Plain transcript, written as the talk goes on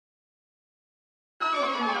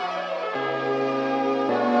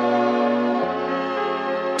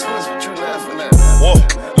That's what you laughing at. Whoa,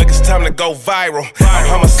 look, it's time to go viral. I'm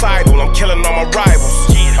homicidal, I'm killing all my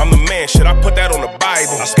rivals. I'm the man, shit, I put that on the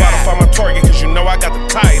Bible. Spotify my target, cause you know I got the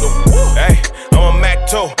title. Hey, I'm a Mac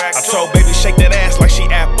too. I told baby shake that ass like she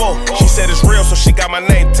Apple. She said it's real, so she got my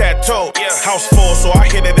name tattooed. House full, so I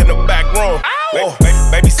hit it in the back room. Whoa,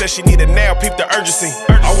 baby said she need it now, peep the urgency.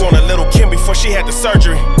 I want a little Kim before she had the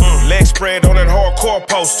surgery. Leg spread on that hardcore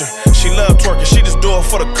poster. She love twerking, she just do it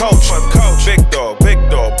for the coach. Big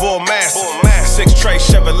dog, bull massive. 6 tray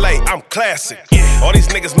Chevrolet, I'm classic. All these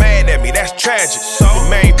niggas mad at me, that's tragic. The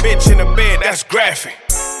main bitch in the bed, that's graphic.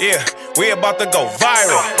 Yeah, we about to go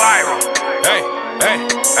viral.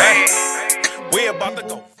 Hey, we about to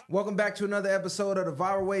go. Welcome back to another episode of the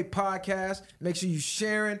Viral Way Podcast. Make sure you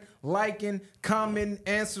sharing, liking, commenting,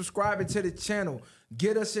 and subscribing to the channel.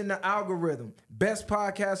 Get us in the algorithm. Best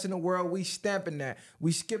podcast in the world. We stamping that.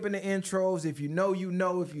 We skipping the intros. If you know, you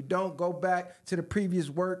know. If you don't, go back to the previous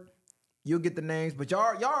work. You'll get the names. But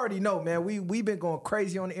y'all already know, man. We've been going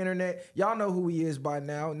crazy on the internet. Y'all know who he is by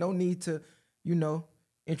now. No need to,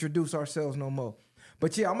 introduce ourselves no more.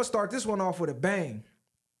 But yeah, I'm going to start this one off with a bang.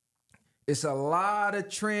 It's a lot of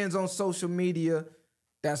trends on social media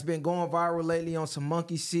that's been going viral lately on some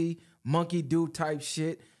monkey see, monkey do type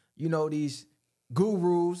shit. These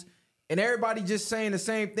gurus. And everybody just saying the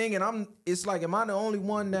same thing. And it's like, am I the only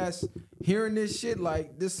one that's hearing this shit?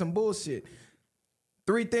 Like, this some bullshit.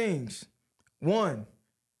 3 things. 1,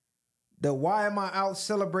 the why am I out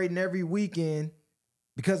celebrating every weekend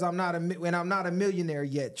because I'm not a millionaire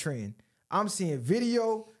yet trend. I'm seeing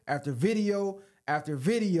video after video after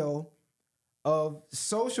video of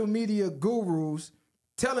social media gurus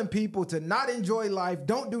telling people to not enjoy life,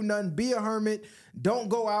 don't do nothing, be a hermit, don't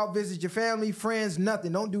go out, visit your family, friends,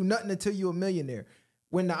 nothing. Don't do nothing until you're a millionaire.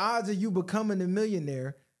 When the odds of you becoming a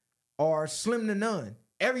millionaire are slim to none.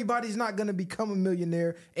 Everybody's not going to become a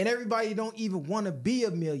millionaire, and everybody don't even want to be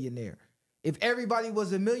a millionaire. If everybody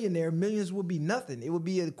was a millionaire, millions would be nothing. It would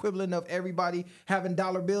be the equivalent of everybody having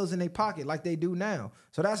dollar bills in their pocket like they do now.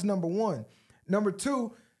 So that's number 1. Number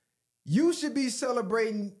 2, you should be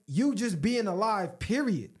celebrating you just being alive,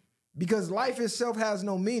 period. Because life itself has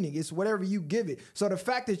no meaning. It's whatever you give it. So the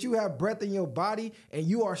fact that you have breath in your body and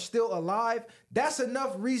you are still alive, that's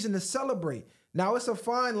enough reason to celebrate. Now, it's a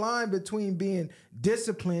fine line between being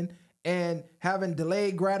disciplined and having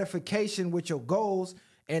delayed gratification with your goals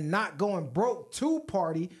and not going broke to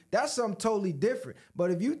party. That's something totally different. But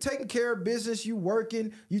if you taking care of business, you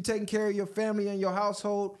working, you taking care of your family and your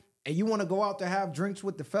household, and you want to go out to have drinks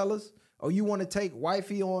with the fellas, or you want to take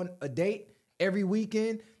wifey on a date every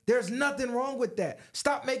weekend, there's nothing wrong with that.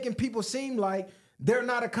 Stop making people seem like they're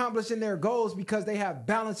not accomplishing their goals because they have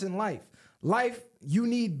balance in life. Life, you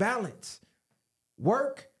need balance.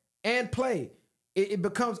 Work and play. It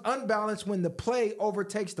becomes unbalanced when the play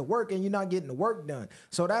overtakes the work and you're not getting the work done.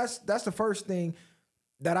 So that's the first thing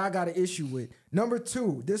that I got an issue with. Number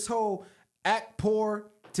 2, this whole act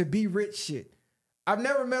poor to be rich shit. I've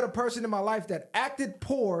never met a person in my life that acted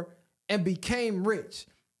poor and became rich,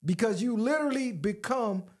 because you literally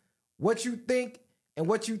become what you think, and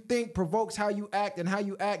what you think provokes how you act, and how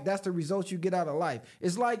you act, that's the results you get out of life.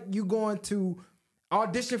 It's like you going to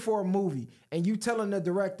audition for a movie and you telling the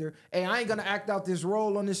director, hey, I ain't gonna act out this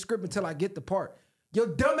role on this script until I get the part. Your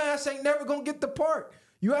dumb ass ain't never gonna get the part.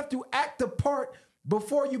 You have to act the part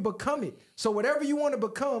before you become it. So whatever you want to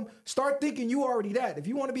become, start thinking you already that. If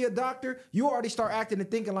you want to be a doctor, you already start acting and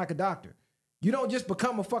thinking like a doctor. You don't just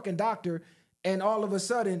become a fucking doctor and all of a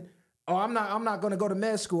sudden, oh, I'm not gonna go to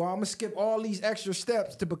med school. I'm gonna skip all these extra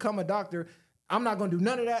steps to become a doctor. I'm not going to do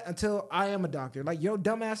none of that until I am a doctor. Like, your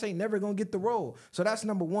dumbass ain't never going to get the role. So that's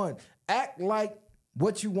number 1. Act like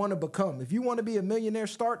what you want to become. If you want to be a millionaire,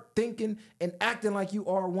 start thinking and acting like you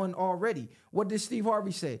are one already. What did Steve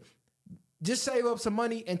Harvey say? Just save up some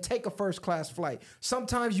money and take a first-class flight.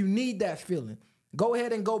 Sometimes you need that feeling. Go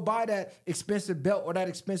ahead and go buy that expensive belt or that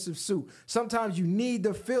expensive suit. Sometimes you need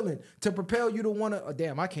the feeling to propel you to want to, oh,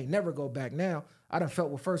 damn, I can't never go back now. I done felt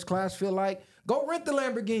what first class feel like. Go rent the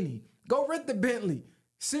Lamborghini. Go rent the Bentley.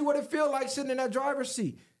 See what it feel like sitting in that driver's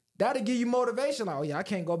seat. That'll give you motivation. Like, oh yeah, I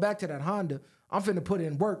can't go back to that Honda. I'm finna put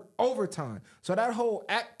in work overtime. So that whole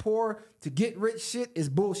act poor to get rich shit is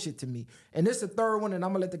bullshit to me. And this is the 3rd one, and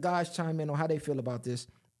I'm gonna let the guys chime in on how they feel about this.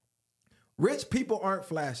 Rich people aren't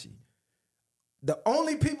flashy. The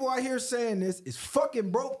only people I hear saying this is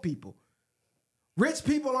fucking broke people. Rich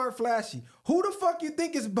people aren't flashy. Who the fuck you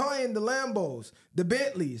think is buying the Lambos, the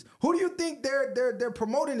Bentleys? Who do you think they're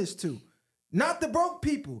promoting this to? Not the broke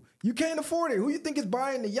people. You can't afford it. Who you think is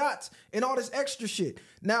buying the yachts and all this extra shit?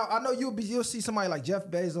 Now, I know you'll see somebody like Jeff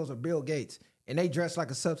Bezos or Bill Gates, and they dress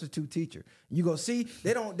like a substitute teacher. You go, see,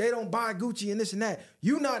 they don't buy Gucci and this and that.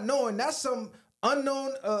 You not knowing that's some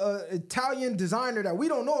unknown Italian designer that we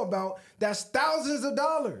don't know about that's thousands of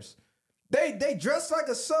dollars. They dress like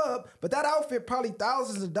a sub, but that outfit probably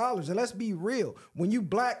thousands of dollars. And let's be real, when you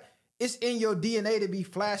black, it's in your DNA to be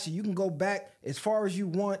flashy. You can go back as far as you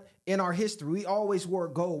want in our history. We always wore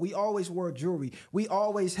gold. We always wore jewelry. We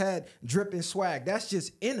always had drip and swag. That's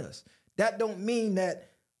just in us. That don't mean that,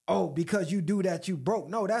 oh, because you do that, you broke.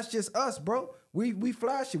 No, that's just us, bro. We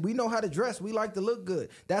flashy. We know how to dress. We like to look good.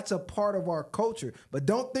 That's a part of our culture. But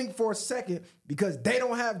don't think for a second, because they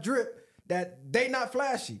don't have drip, that they not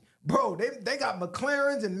flashy. Bro, they got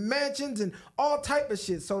McLarens and mansions and all type of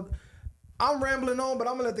shit. So I'm rambling on, but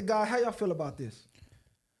I'm gonna let the guy. How y'all feel about this?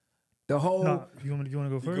 The whole. No, you want to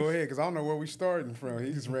go first? Go ahead, because I don't know where we starting from.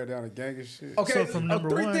 He just ran down a gang of shit. Okay, so from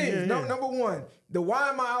number three one, things. yeah. Number one, the why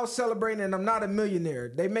am I out celebrating and I'm not a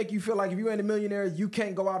millionaire? They make you feel like if you ain't a millionaire, you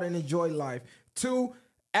can't go out and enjoy life. 2,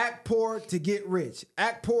 act poor to get rich.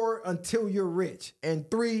 Act poor until you're rich. And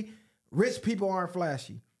 3, rich people aren't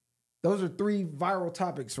flashy. Those are 3 viral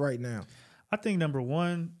topics right now. I think number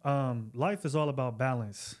one, life is all about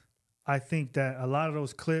balance. I think that a lot of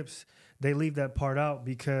those clips, they leave that part out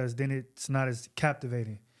because then it's not as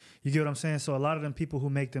captivating. You get what I'm saying? So a lot of them people who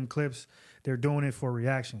make them clips, they're doing it for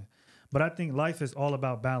reaction. But I think life is all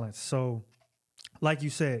about balance. So like you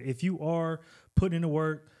said, if you are putting in the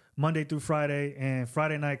work Monday through Friday and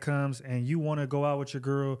Friday night comes and you want to go out with your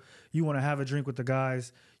girl, you want to have a drink with the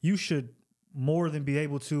guys, you should more than be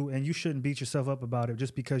able to, and you shouldn't beat yourself up about it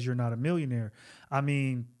just because you're not a millionaire. I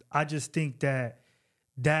mean, I just think that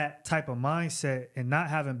type of mindset and not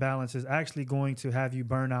having balance is actually going to have you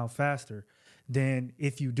burn out faster than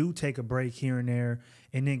if you do take a break here and there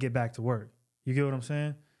and then get back to work. You get what I'm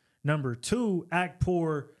saying? Number 2, act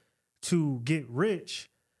poor to get rich.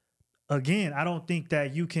 Again, I don't think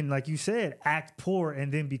that you can, like you said, act poor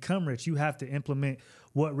and then become rich. You have to implement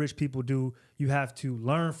what rich people do. You have to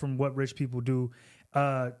learn from what rich people do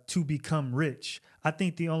to become rich. I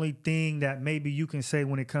think the only thing that maybe you can say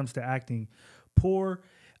when it comes to acting poor,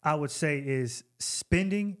 I would say, is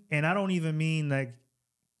spending. And I don't even mean like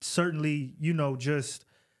certainly, just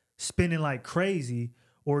spending like crazy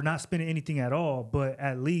or not spending anything at all, but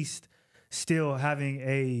at least still having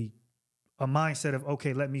a mindset of,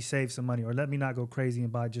 okay, let me save some money or let me not go crazy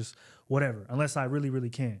and buy just whatever, unless I really, really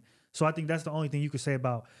can. So I think that's the only thing you could say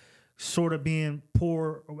about sort of being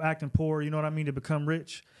poor or acting poor, you know what I mean, to become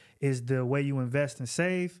rich, is the way you invest and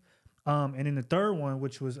save. And then the third one,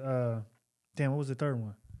 which was, what was the third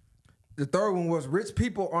one? The third one was rich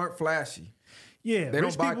people aren't flashy. Yeah. They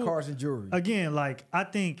don't buy cars and jewelry. Again, like, I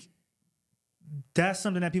think that's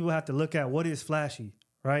something that people have to look at. What is flashy?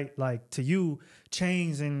 Right? Like, to you,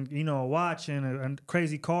 chains and, a watch and a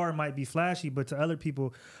crazy car might be flashy, but to other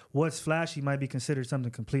people, what's flashy might be considered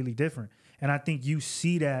something completely different. And I think you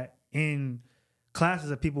see that in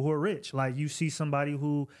classes of people who are rich. Like, you see somebody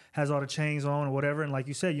who has all the chains on or whatever, and like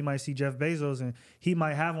you said, you might see Jeff Bezos and he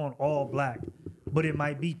might have on all black, but it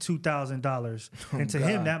might be $2,000. And to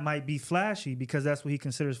him, that might be flashy because that's what he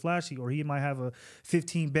considers flashy, or he might have a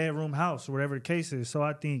 15-bedroom house or whatever the case is. So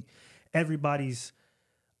I think everybody's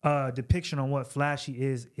depiction on what flashy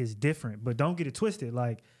is different, but don't get it twisted.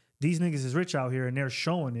 Like, these niggas is rich out here and they're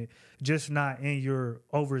showing it, just not in your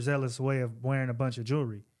overzealous way of wearing a bunch of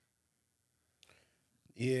jewelry.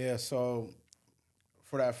 Yeah, so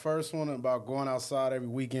for that first one about going outside every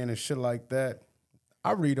weekend and shit like that,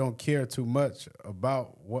 I really don't care too much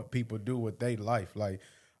about what people do with their life. Like,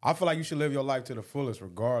 I feel like you should live your life to the fullest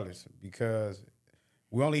regardless, because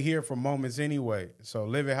we only here for moments anyway. So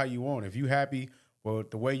live it how you want. If you happy, well,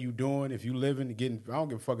 the way you doing, if you living, I don't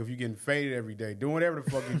give a fuck if you getting faded every day, doing whatever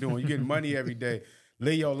the fuck you doing, you getting money every day,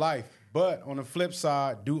 live your life. But on the flip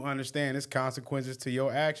side, do understand there's consequences to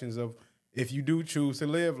your actions of if you do choose to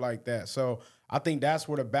live like that. So I think that's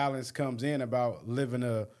where the balance comes in about living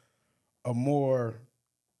a more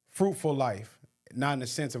fruitful life, not in the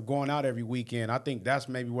sense of going out every weekend. I think that's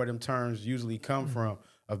maybe where them terms usually come from,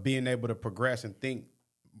 of being able to progress and think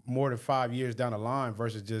more than 5 years down the line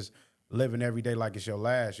versus just living every day like it's your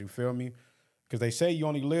last, you feel me? Because they say you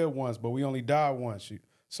only live once, but we only die once.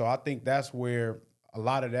 So I think that's where a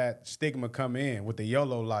lot of that stigma come in with the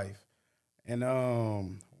YOLO life. And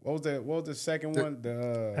what was the second one?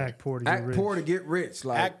 The act poor to get rich. Poor to get rich.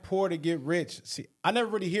 Like, act poor to get rich. See, I never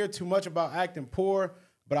really hear too much about acting poor,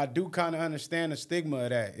 but I do kind of understand the stigma of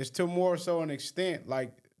that. It's to more so an extent,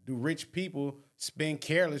 like, do rich people spend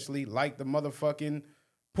carelessly like the motherfucking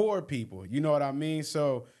poor people? You know what I mean?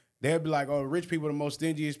 So they'll be like, oh, the rich people are the most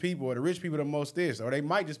stingiest people, or the rich people are the most this, or they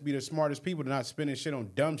might just be the smartest people to not spending shit on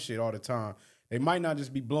dumb shit all the time. They might not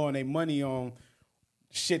just be blowing their money on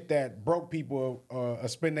shit that broke people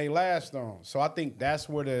spend their last on. So I think that's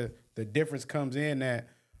where the difference comes in at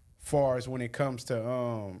far as when it comes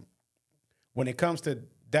to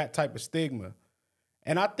that type of stigma.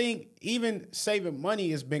 And I think even saving money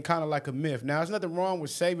has been kind of like a myth. Now, there's nothing wrong with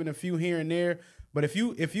saving a few here and there, but if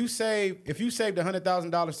you saved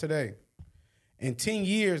 $100,000 today, in 10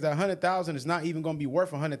 years, that $100,000 is not even going to be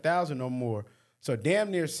worth $100,000 no more. So damn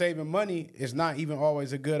near saving money is not even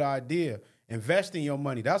always a good idea. Investing your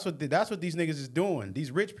money, that's what these niggas is doing. These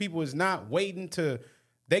rich people is not waiting to.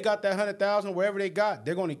 They got that $100,000 wherever they got.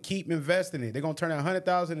 They're going to keep investing it. They're going to turn that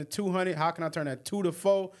 $100,000 to 200. How can I turn that 2 to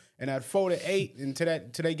 4 and that 4 to 8 until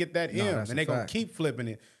they get that M? And they're going to keep flipping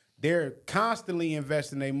it. They're constantly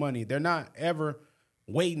investing their money. They're not ever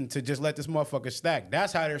waiting to just let this motherfucker stack.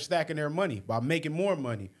 That's how they're stacking their money, by making more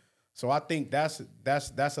money. So I think that's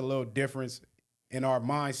a little difference in our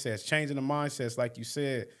mindsets, changing the mindsets, like you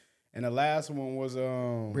said. And the last one was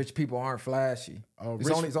rich people aren't flashy.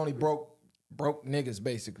 It's only broke niggas,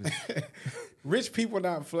 basically. Rich people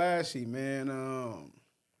not flashy, man.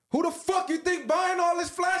 Who the fuck you think buying all this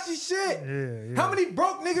flashy shit? Yeah. How many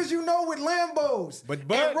broke niggas you know with Lambos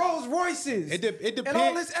and Rolls Royces it depends. And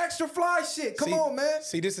all this extra fly shit? Come on, man.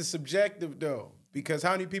 See, this is subjective, though. Because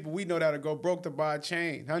how many people we know that'll go broke to buy a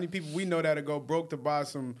chain? How many people we know that'll go broke to buy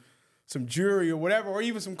some jewelry or whatever, or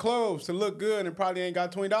even some clothes to look good and probably ain't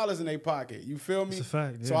got $20 in their pocket? You feel me? It's a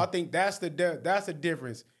fact, yeah. So I think that's the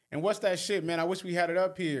difference. And what's that shit, man? I wish we had it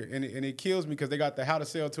up here. And it kills me because they got the how to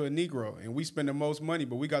sell to a Negro. And we spend the most money,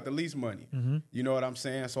 but we got the least money. Mm-hmm. You know what I'm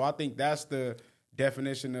saying? So I think that's the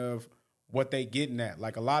definition of what they getting at.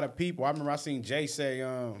 Like a lot of people, I remember I seen Jay say,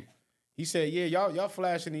 he said, yeah, y'all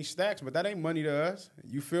flashing these stacks, but that ain't money to us.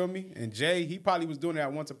 You feel me? And Jay, he probably was doing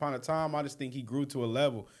that once upon a time. I just think he grew to a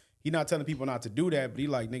level. He not telling people not to do that, but he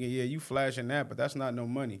like, nigga, yeah, you flashing that, but that's not no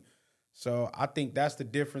money. So I think that's the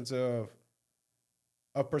difference of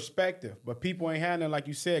a perspective. But people ain't having, like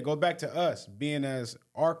you said, go back to us being as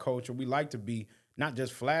our culture. We like to be not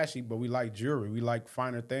just flashy, but we like jewelry. We like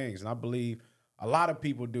finer things. And I believe a lot of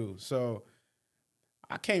people do. So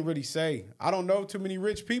I can't really say. I don't know too many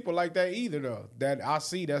rich people like that either, though, that I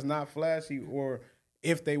see that's not flashy, or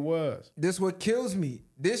if they was. This what kills me.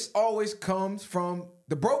 This always comes from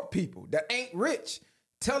the broke people that ain't rich,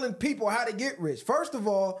 telling people how to get rich. First of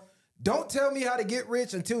all, don't tell me how to get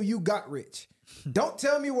rich until you got rich. Don't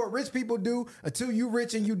tell me what rich people do until you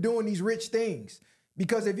rich and you doing these rich things.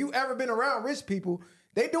 Because if you ever been around rich people,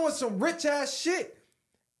 they doing some rich ass shit.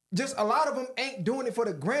 Just a lot of them ain't doing it for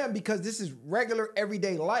the gram because this is regular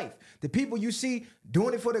everyday life. The people you see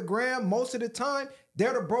doing it for the gram most of the time,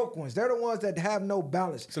 they're the broke ones. They're the ones that have no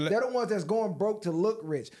balance. They're the ones that's going broke to look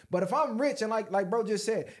rich. But if I'm rich and like bro just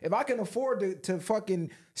said, if I can afford to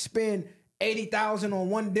fucking spend $80,000 on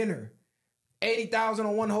one dinner, $80,000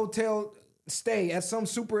 on one hotel stay at some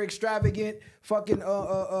super extravagant fucking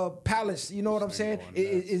palace, you know what I'm saying?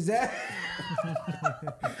 Is that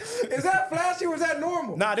is that flashy or is that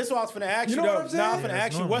normal? Nah, this is what I was finna ask you know though. what I'm saying? Nah, I'm finna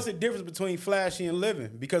ask you, what's the difference between flashy and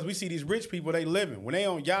living? Because we see these rich people, they living. When they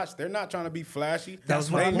on yachts, they're not trying to be flashy.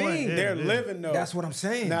 That's what I mean. They're living though. That's what I'm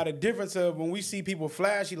saying. Now the difference of when we see people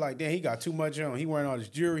flashy, like, damn, he got too much on. He wearing all this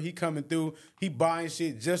jewelry. He coming through. He buying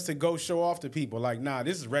shit just to go show off to people. Like, nah,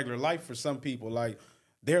 this is regular life for some people. Like,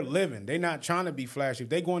 they're living. They're not trying to be flashy.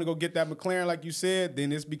 If they going to go get that McLaren, like you said,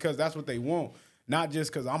 then it's because that's what they want. Not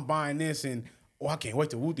just because I'm buying this and, oh, I can't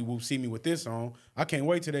wait till Wooty Whoop see me with this on. I can't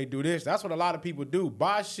wait till they do this. That's what a lot of people do.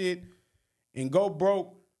 Buy shit and go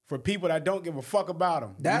broke for people that don't give a fuck about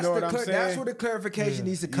them. That's, you know what I'm saying? That's where the clarification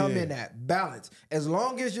needs to come in at. Balance. As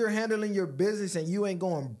long as you're handling your business and you ain't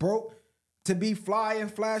going broke to be fly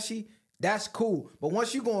and flashy, that's cool. But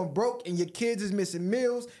once you going broke and your kids is missing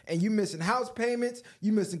meals and you missing house payments,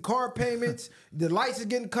 you missing car payments, the lights is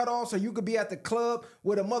getting cut off so you could be at the club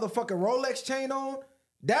with a motherfucking Rolex chain on,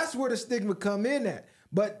 that's where the stigma come in at.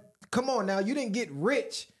 But come on now, you didn't get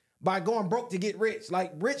rich by going broke to get rich.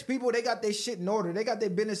 Like rich people, they got their shit in order. They got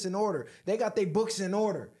their business in order. They got their books in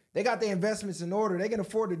order. They got their investments in order. They can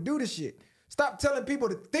afford to do the shit. Stop telling people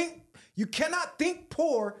to think. You cannot think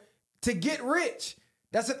poor to get rich.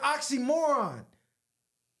 That's an oxymoron.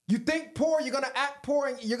 You think poor, you're going to act poor,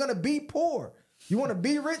 and you're going to be poor. You want to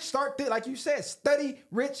be rich? Start, like you said, study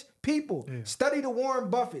rich people. Yeah. Study the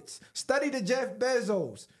Warren Buffetts. Study the Jeff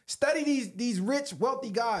Bezos. Study these rich, wealthy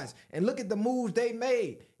guys and look at the moves they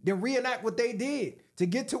made. Then reenact what they did to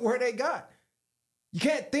get to where they got. You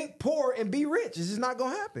can't think poor and be rich. It's just not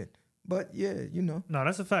going to happen. But yeah, you know. No,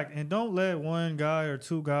 that's a fact. And don't let one guy or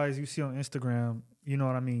two guys you see on Instagram, you know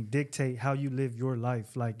what I mean, dictate how you live your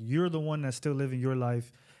life. Like, you're the one that's still living your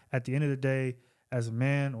life at the end of the day, as a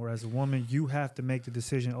man or as a woman, you have to make the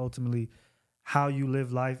decision ultimately how you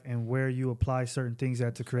live life and where you apply certain things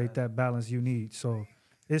at to create that balance you need. So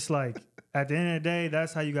it's like, at the end of the day,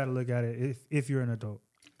 that's how you got to look at it if you're an adult.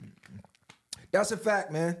 That's a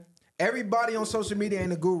fact, man. Everybody on social media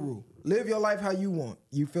ain't a guru. Live your life how you want.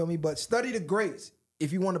 You feel me? But study the greats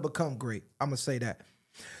if you want to become great. I'm going to say that.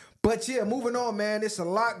 But yeah, moving on, man. There's a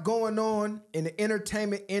lot going on in the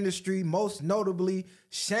entertainment industry, most notably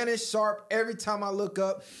Shannon Sharpe. Every time I look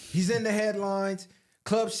up, he's in the headlines.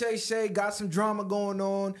 Club Shay Shay got some drama going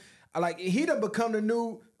on. Like, he done become the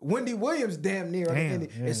new Wendy Williams damn near. Damn,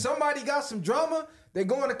 If somebody got some drama, they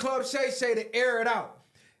go into Club Shay Shay to air it out.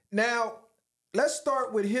 Now, let's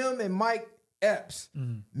start with him and Mike Epps.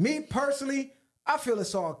 Me personally, I feel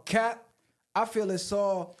it's all cap. I feel it's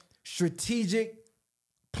all strategic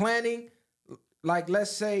planning. Like, let's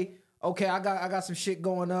say, okay, I got some shit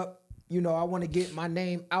going up. You know, I want to get my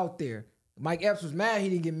name out there. Mike Epps was mad he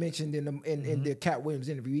didn't get mentioned in the Cat Williams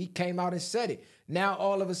interview. He came out and said it. Now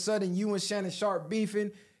all of a sudden you and Shannon Sharpe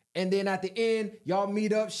beefing, and then at the end y'all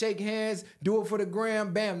meet up, shake hands, do it for the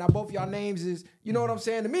gram, bam. Now both y'all names is, you know what I'm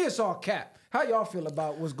saying? To me it's all cap. How y'all feel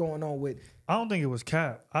about what's going on with? I don't think it was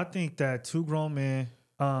cap. I think that two grown men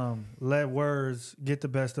let words get the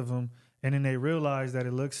best of them, and then they realized that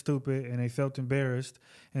it looked stupid and they felt embarrassed.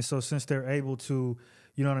 And so since they're able to,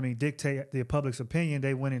 you know what I mean, dictate the public's opinion,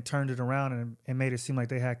 they went and turned it around and made it seem like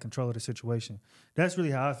they had control of the situation. That's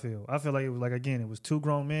really how I feel. I feel like it was like, again, it was two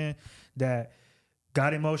grown men that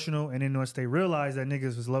got emotional, and then once they realized that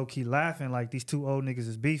niggas was low-key laughing, like these two old niggas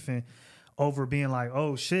is beefing over being like,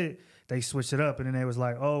 oh shit, they switched it up, and then they was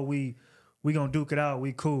like, oh, we gonna duke it out,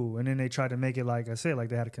 we cool. And then they tried to make it, like I said, like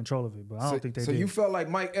they had control of it, but I don't think they did. So you felt like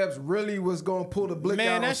Mike Epps really was gonna pull the blick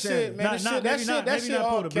out on Shannon? Maybe not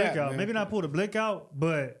pull the blick out. Maybe not pull the blick out,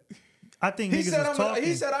 but I think niggas was talking.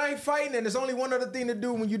 He said, I ain't fighting, and there's only one other thing to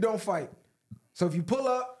do when you don't fight. So if you pull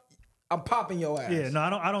up, I'm popping your ass. Yeah, no,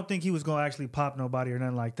 I don't think he was gonna actually pop nobody or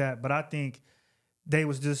nothing like that, but I think they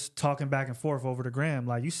was just talking back and forth over the gram.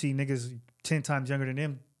 Like, you see niggas 10 times younger than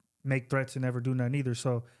them make threats and never do nothing either.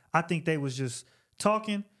 So I think they was just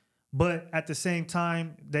talking, but at the same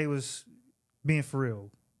time, they was being for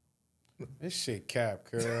real. This shit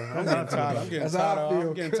cap, girl. I'm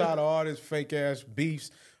getting tired of all this fake ass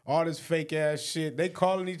beefs, all this fake ass shit. They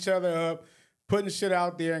calling each other up, putting shit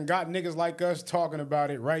out there, and got niggas like us talking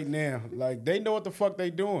about it right now. Like, they know what the fuck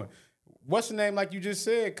they doing. What's the name, like you just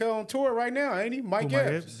said? Cut on tour right now, ain't he? Mike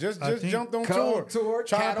Epps. Just jumped on tour.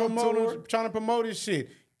 Trying to promote his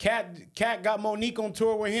shit. Cat got Monique on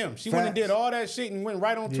tour with him. She went and did all that shit and went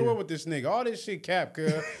right on tour with this nigga. All this shit cap,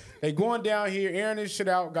 cuz. They going down here, airing this shit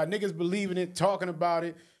out, got niggas believing it, talking about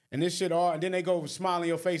it, and this shit all, and then they go smile in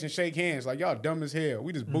your face and shake hands. Like, y'all dumb as hell.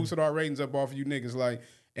 We just boosted our ratings up off of you niggas, like,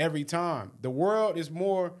 every time. The world is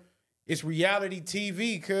more, it's reality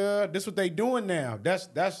TV, cuz. This what they doing now. That's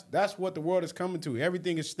what the world is coming to.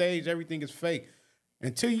 Everything is staged, everything is fake.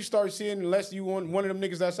 Until you start seeing, unless you want one of them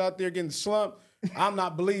niggas that's out there getting slumped, I'm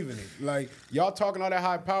not believing it. Like, y'all talking all that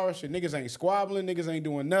high power shit, niggas ain't squabbling, niggas ain't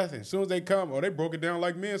doing nothing. As soon as they come, they broke it down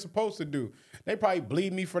like men supposed to do. They probably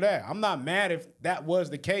bleed me for that. I'm not mad if that was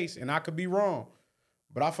the case, and I could be wrong.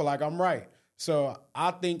 But I feel like I'm right. So I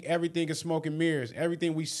think everything is smoke and mirrors.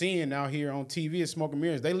 Everything we seeing out here on TV is smoke and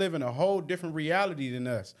mirrors. They live in a whole different reality than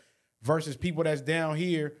us versus people that's down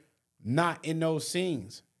here not in those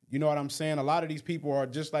scenes. You know what I'm saying? A lot of these people are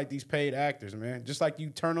just like these paid actors, man. Just like you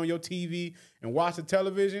turn on your TV and watch the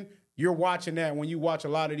television, you're watching that when you watch a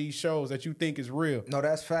lot of these shows that you think is real. No,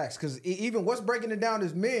 that's facts. Because even what's breaking it down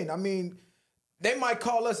is men. I mean, they might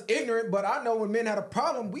call us ignorant, but I know when men had a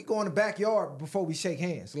problem, we go in the backyard before we shake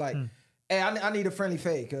hands. Like, hey, I need a friendly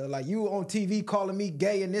fade. Like, you on TV calling me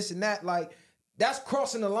gay and this and that. Like, that's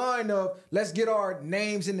crossing the line of let's get our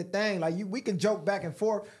names in the thing. Like, we can joke back and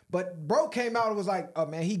forth, but bro came out and was like, oh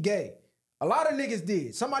man, he gay. A lot of niggas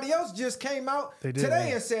did. Somebody else just came out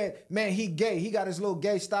today and said, man, he gay. He got his little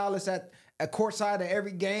gay stylist at courtside of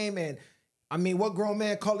every game. And I mean, what grown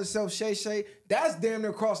man call himself Shay Shay? That's damn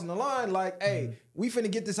near crossing the line. Like, hey, we finna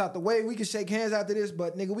get this out the way. We can shake hands after this,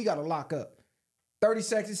 but nigga, we gotta lock up. 30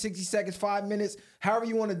 seconds, 60 seconds, 5 minutes, however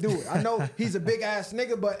you want to do it. I know he's a big ass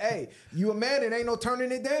nigga, but hey, you a man and ain't no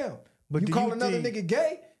turning it down. But you call another nigga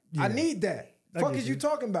gay? Yeah. I need that. Fuck is you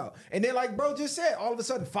talking about? And then like bro just said, all of a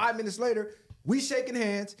sudden 5 minutes later, we shaking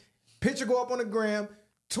hands, picture go up on the gram,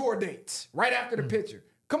 tour dates right after the picture.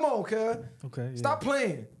 Come on, cuz. Okay. Yeah. Stop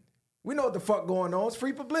playing. We know what the fuck going on. It's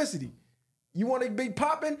free publicity. You want to be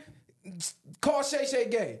popping? Call Shay Shay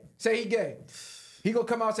gay. Say he gay. He gonna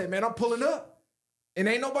come out and say, man, I'm pulling up. And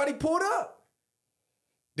ain't nobody pulled up.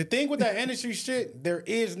 The thing with that industry shit, there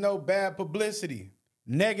is no bad publicity,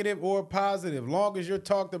 negative or positive. Long as you're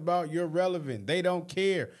talked about, you're relevant. They don't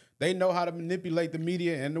care. They know how to manipulate the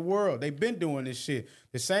media and the world. They've been doing this shit.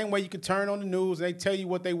 The same way you can turn on the news and they tell you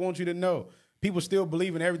what they want you to know. People still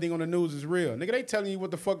believing everything on the news is real. Nigga, they telling you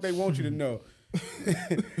what the fuck they want you to know.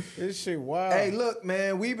 This shit wild. Hey, look,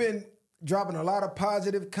 man, we've been dropping a lot of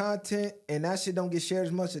positive content, and that shit don't get shared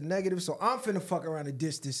as much as negative, so I'm finna fuck around and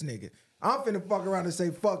diss this nigga. I'm finna fuck around and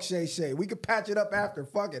say fuck Shay Shay. We could patch it up after.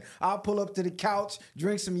 Fuck it. I'll pull up to the couch,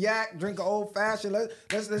 drink some yak, drink an old fashioned.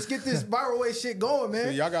 Let's get this viral way shit going, man.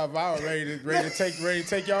 See, y'all got viral ready to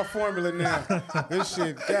take y'all formula now. This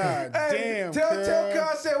shit, god damn. Tell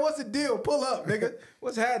Cuz said, what's the deal? Pull up, nigga.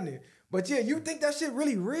 What's happening? But yeah, you think that shit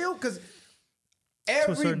really real? Because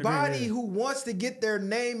everybody degree, yeah. who wants to get their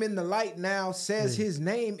name in the light now says his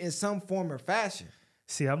name in some form or fashion.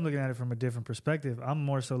 See, I'm looking at it from a different perspective. I'm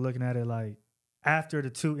more so looking at it like after the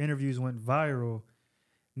 2 interviews went viral,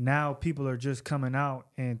 now people are just coming out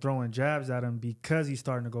and throwing jabs at him because he's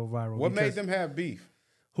starting to go viral. What made them have beef?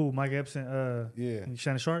 Who, Mike Epps and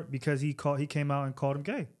Shannon Sharpe? Because he came out and called him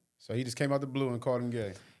gay. So he just came out the blue and called him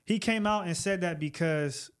gay. He came out and said that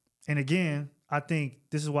because, and again, I think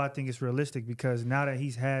this is why I think it's realistic, because now that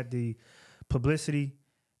he's had the publicity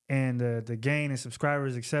and the gain in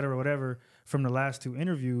subscribers, et cetera, whatever, from the last 2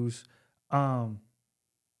 interviews,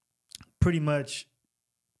 pretty much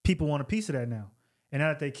people want a piece of that now. And now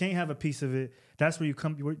that they can't have a piece of it, that's where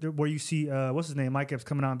you see, what's his name, Mike Epps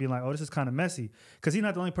coming out and being like, oh, this is kind of messy. Because he's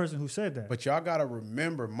not the only person who said that. But y'all got to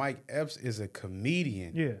remember, Mike Epps is a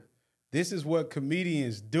comedian. Yeah. This is what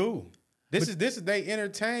comedians do. This is they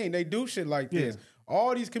entertain. They do shit like this.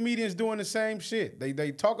 All these comedians doing the same shit.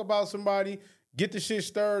 They talk about somebody, get the shit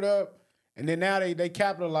stirred up, and then now they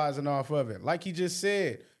capitalizing off of it. Like he just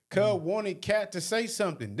said, Cub wanted Cat to say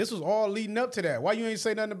something. This was all leading up to that. Why you ain't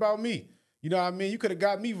say nothing about me? You know what I mean? You could have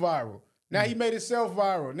got me viral. Now he made himself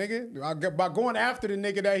viral, nigga, by going after the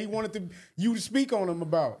nigga that he wanted you to speak on him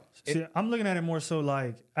about. See, I'm looking at it more so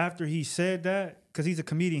like after he said that, because he's a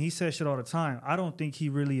comedian, he says shit all the time. I don't think he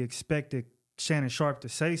really expected Shannon Sharpe to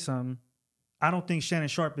say something. I don't think Shannon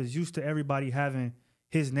Sharpe is used to everybody having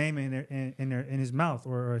his name in his mouth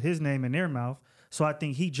or his name in their mouth. So I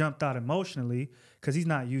think he jumped out emotionally because he's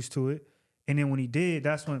not used to it. And then when he did,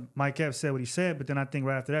 that's when Mike Epps said what he said. But then I think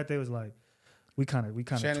right after that, they was like, we kind of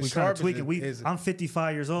tweaking. I'm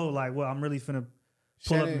 55 years old. Like, well, I'm really finna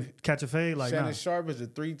pull up and catch a fade. Like, Shannon Sharpe is a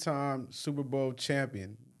 3-time Super Bowl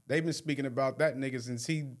champion. They've been speaking about that nigga since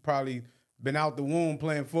he probably been out the womb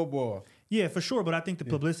playing football. Yeah, for sure. But I think the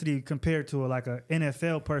publicity compared to like a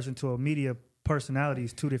NFL person to a media personality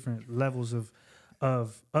is 2 different levels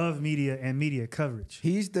of media and media coverage.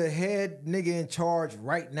 He's the head nigga in charge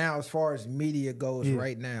right now as far as media goes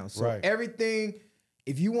right now. So everything,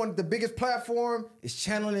 if you want the biggest platform, is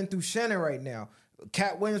channeling through Shannon right now.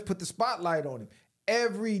 Cat Williams put the spotlight on him.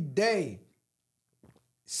 Every day,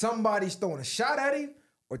 somebody's throwing a shot at him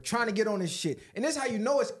or trying to get on his shit. And this is how you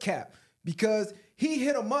know it's Cap, because he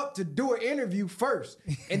hit him up to do an interview first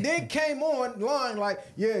and then came online like,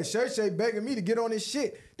 yeah, Shay Shay begging me to get on his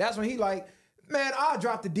shit. That's when he like, man, I'll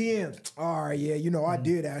drop the DMs. All right, yeah, you know, I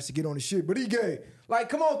did ask to get on his shit, but he gay. Like,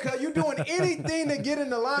 come on, cuz, you doing anything to get in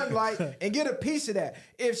the limelight and get a piece of that.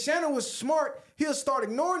 If Shannon was smart, he'll start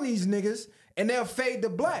ignoring these niggas and they'll fade to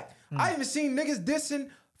black. I even seen niggas dissing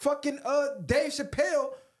fucking Dave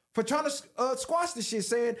Chappelle for trying to squash the shit,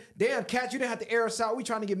 saying, damn, Cat, you didn't have to air us out. We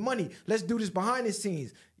trying to get money. Let's do this behind the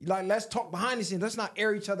scenes. Like, let's talk behind the scenes. Let's not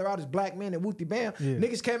air each other out as black men and whoopty bam. Yeah.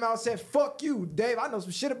 Niggas came out and said, fuck you, Dave. I know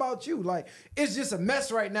some shit about you. Like, it's just a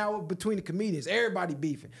mess right now between the comedians. Everybody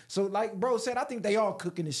beefing. So, like bro said, I think they all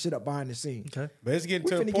cooking this shit up behind the scenes. Okay. But it's getting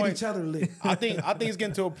to a point. Get each other lit. I think it's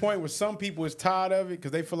getting to a point where some people is tired of it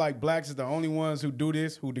because they feel like blacks is the only ones who do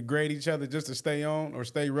this, who degrade each other just to stay on or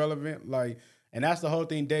stay relevant. Like, and that's the whole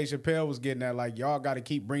thing Dave Chappelle was getting at. Like, y'all got to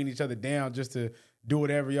keep bringing each other down just to do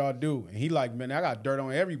whatever y'all do. And he like, man, I got dirt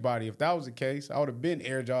on everybody. If that was the case, I would have been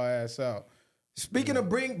aired y'all ass out. Speaking of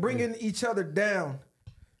bringing each other down,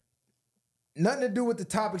 nothing to do with the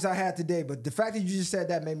topics I had today, but the fact that you just said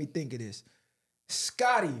that made me think of this.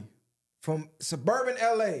 Scotty from suburban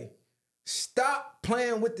LA, stop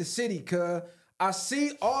playing with the city, cuz. I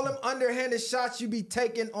see all them underhanded shots you be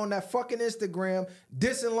taking on that fucking Instagram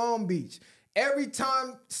dissing Long Beach. Every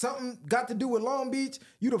time something got to do with Long Beach,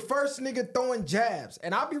 you the first nigga throwing jabs.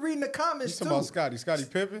 And I'll be reading the comments too. You talking about Scotty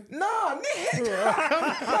Pippen? Nah, nigga.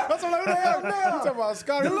 That's what I'm no. You talking about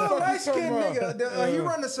Scotty? The little light-skinned nigga. He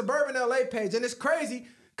run the Suburban LA page. And it's crazy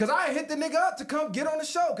Cause I hit the nigga up to come get on the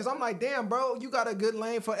show. Cause I'm like, damn, bro, you got a good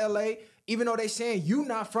lane for LA. Even though they saying you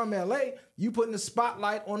not from LA, you putting the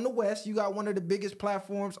spotlight on the West. You got one of the biggest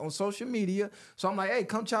platforms on social media. So I'm like, hey,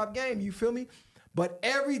 come chop game, you feel me? But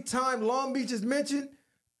every time Long Beach is mentioned,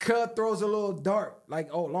 Cub throws a little dart. Like,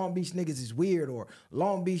 oh, Long Beach niggas is weird, or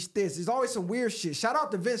Long Beach this. There's always some weird shit. Shout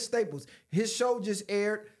out to Vince Staples. His show just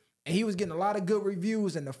aired, and he was getting a lot of good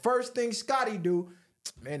reviews. And the first thing Scotty do,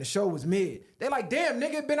 man, the show was mid. They like, damn,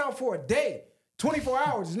 nigga, it been out for a day. 24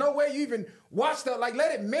 hours. There's no way you even watch that. Like,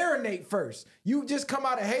 let it marinate first. You just come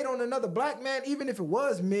out and hate on another black man, even if it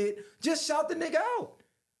was mid, just shout the nigga out.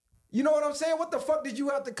 You know what I'm saying? What the fuck did you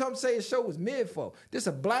have to come say his show was mid for? This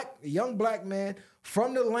a young black man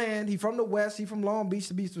from the land. He from the West. He from Long Beach,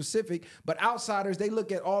 to be specific. But outsiders, they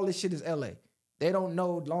look at all this shit as LA. They don't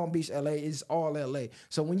know Long Beach, LA. It's all LA.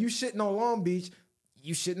 So when you shitting on Long Beach,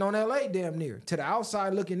 you shitting on LA damn near. To the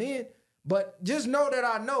outside looking in. But just know that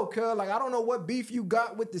I know, cuz. Like, I don't know what beef you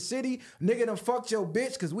got with the city. Nigga done fucked your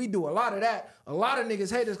bitch, because we do a lot of that. A lot of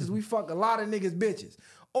niggas hate us because we fuck a lot of niggas' bitches.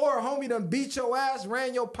 Or a homie done beat your ass,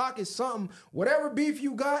 ran your pocket, something. Whatever beef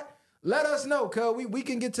you got, let us know, cuz. We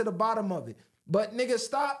can get to the bottom of it. But nigga,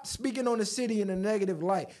 stop speaking on the city in a negative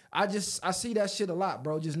light. I see that shit a lot,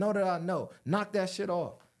 bro. Just know that I know. Knock that shit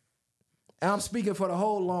off. And I'm speaking for the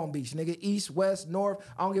whole Long Beach, nigga. East, west, north.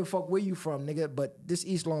 I don't give a fuck where you from, nigga. But this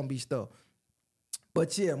East Long Beach, though.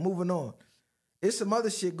 But yeah, moving on. It's some other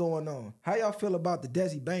shit going on. How y'all feel about the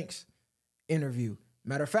Desi Banks interview?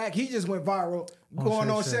 Matter of fact, he just went viral going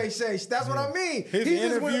on Shay Shay. That's what I mean. His he interview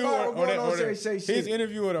just went viral going on Shay Shay. His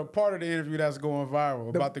interview or the part of the interview that's going viral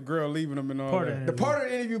about the girl leaving him and all that. The part of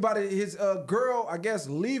the interview about his girl, I guess,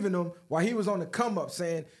 leaving him while he was on the come up,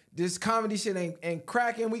 saying this comedy shit ain't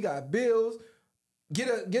cracking. We got bills. Get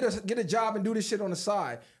a job and do this shit on the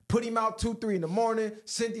side. Put him out 2-3 in the morning.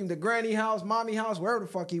 Sent him to granny house, mommy house, wherever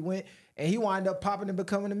the fuck he went. And he wind up popping and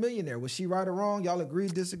becoming a millionaire. Was she right or wrong? Y'all agree,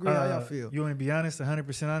 disagree? How y'all feel? You want to be honest,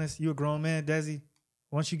 100% honest? You a grown man, Desi.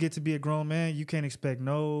 Once you get to be a grown man, you can't expect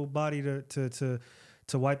nobody to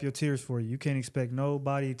wipe your tears for you. You can't expect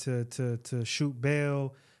nobody to shoot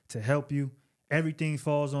bail, to help you. Everything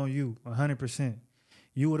falls on you, 100%.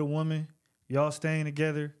 You with a woman, y'all staying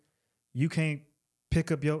together. You can't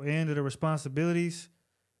pick up your end of the responsibilities.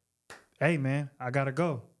 Hey, man, I got to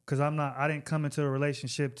go. Because I didn't come into a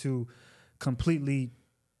relationship to completely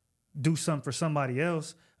do something for somebody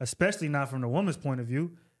else, especially not from the woman's point of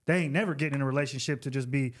view. They ain't never getting in a relationship to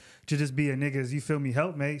just be a nigga's, you feel me,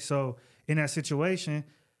 helpmate. So in that situation,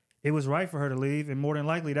 it was right for her to leave. And more than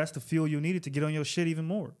likely, that's the fuel you needed to get on your shit even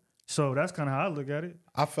more. So that's kind of how I look at it.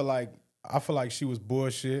 I feel like she was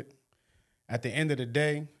bullshit. At the end of the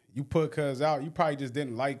day, you put cuz out, you probably just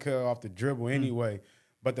didn't like her off the dribble anyway.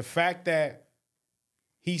 But the fact that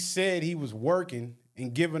he said he was working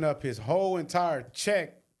and giving up his whole entire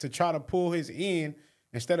check to try to pull his end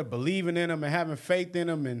instead of believing in him and having faith in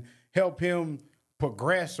him and help him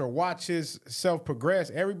progress or watch his self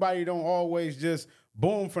progress. Everybody don't always just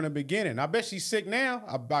boom from the beginning. I bet she's sick now.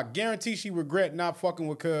 I guarantee she regret not fucking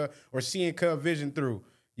with Cub or seeing Cub vision through.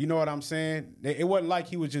 You know what I'm saying? It wasn't like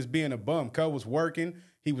he was just being a bum. Cub was working.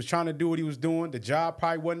 He was trying to do what he was doing. The job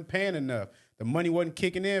probably wasn't paying enough. The money wasn't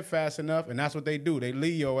kicking in fast enough, and that's what they do. They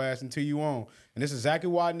leave your ass until you on. And this is exactly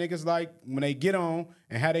why niggas like, when they get on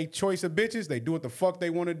and have a choice of bitches, they do what the fuck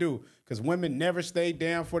they want to do. Because women never stay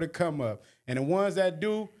down for the come up. And the ones that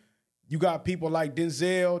do, you got people like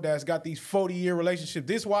Denzel that's got these 40-year relationships.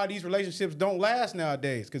 This is why these relationships don't last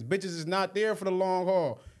nowadays, because bitches is not there for the long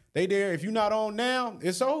haul. They there. If you're not on now,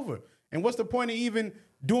 it's over. And what's the point of even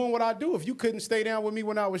doing what I do if you couldn't stay down with me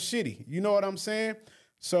when I was shitty? You know what I'm saying?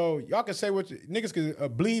 So y'all can say what niggas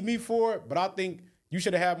could bleed me for it, but I think you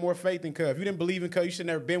should have had more faith in Cuz. If you didn't believe in Cuz, you should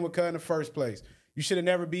have never been with Cuz in the first place. You should have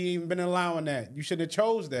never even been allowing that. You shouldn't have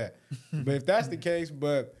chose that. But if that's the case,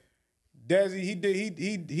 but Desi,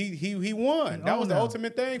 he won. That was the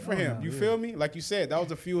ultimate thing for him. You feel me? Like you said, that was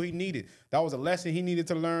the fuel he needed. That was a lesson he needed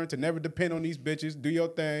to learn, to never depend on these bitches, do your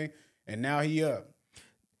thing, and now he up.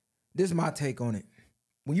 This is my take on it.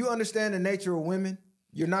 When you understand the nature of women,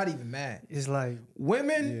 you're not even mad. It's like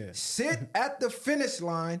women sit at the finish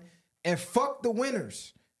line and fuck the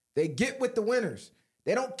winners. They get with the winners.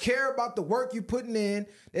 They don't care about the work you putting in.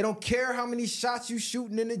 They don't care how many shots you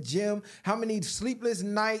shooting in the gym, how many sleepless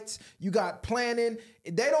nights you got planning.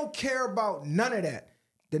 They don't care about none of that.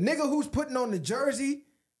 The nigga who's putting on the jersey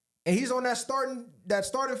and he's on that starting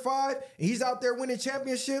five and he's out there winning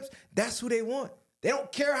championships, that's who they want. They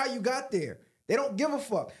don't care how you got there. They don't give a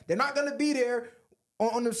fuck. They're not gonna be there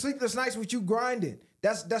on the sleepless nights with you grinding.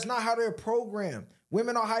 That's not how they're programmed.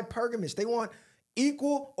 Women are hypergamous. They want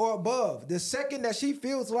equal or above. The second that she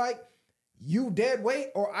feels like you dead weight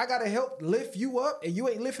or I gotta help lift you up and you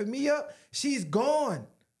ain't lifting me up, she's gone.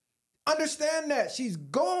 Understand that. She's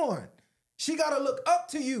gone. She gotta look up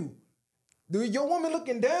to you. Your woman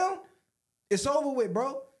looking down, it's over with,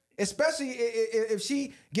 bro. Especially if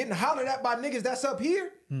she getting hollered at by niggas that's up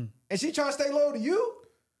here and she trying to stay low to you.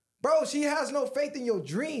 Bro, she has no faith in your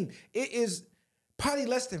dream. It is probably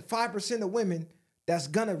less than 5% of women that's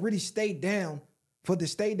gonna really stay down for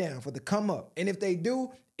the come up. And if they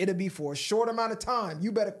do, it'll be for a short amount of time.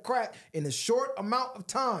 You better crack in a short amount of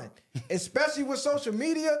time. Especially with social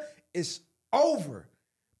media, it's over.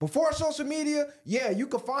 Before social media, yeah, you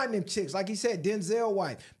could find them chicks. Like he said, Denzel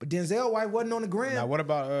White. But Denzel White wasn't on the gram. Now, what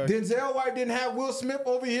about... Denzel White didn't have Will Smith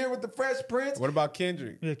over here with the Fresh Prince. What about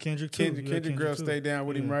Kendrick? Yeah, Kendrick too. Kendrick girl stayed down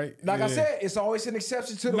with him, right? Like I said, it's always an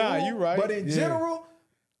exception to the rule. You right. But in general,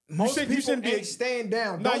 most people ain't staying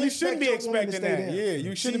down. No, you shouldn't be expecting that. Down. Yeah,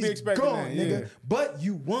 you shouldn't be She's expecting gone, that. nigga. Yeah. But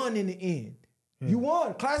you won in the end. You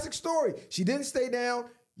won. Classic story. She didn't stay down.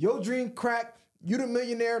 Your dream cracked. You the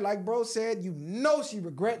millionaire, like bro said. You know she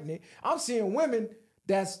regretting it. I'm seeing women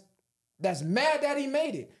that's mad that he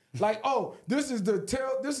made it. Like, oh, this is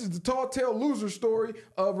the tall tale loser story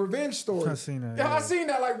of revenge story. I seen that. Yeah, I seen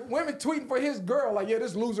that. Like women tweeting for his girl. Like, yeah,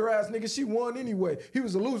 this loser ass nigga, she won anyway. He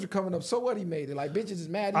was a loser coming up. So what? He made it. Like bitches is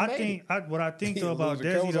mad. What I think though about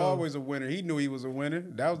Desi was though, always a winner. He knew he was a winner.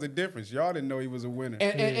 That was the difference. Y'all didn't know he was a winner.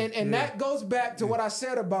 And that goes back to what I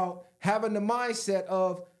said about having the mindset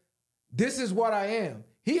of this is what I am.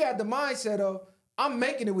 He had the mindset of I'm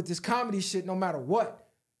making it with this comedy shit no matter what.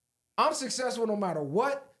 I'm successful no matter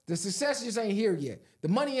what. The success just ain't here yet. The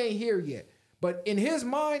money ain't here yet. But in his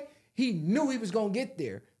mind, he knew he was going to get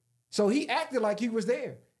there. So he acted like he was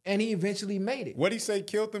there. And he eventually made it. What'd he say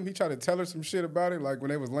killed him? He tried to tell her some shit about it. Like when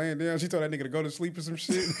they was laying down, she told that nigga to go to sleep or some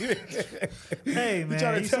shit. Hey, man. He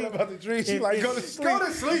tried to tell her about the dream. She like, go to sleep. Go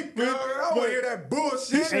to sleep, girl. I don't want to hear that bullshit.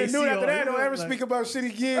 He should have knew after that. Don't ever like, speak about shit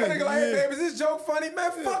again. That nigga like, hey, babe, is this joke funny?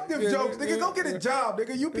 Man, fuck them jokes. Nigga, go get a job.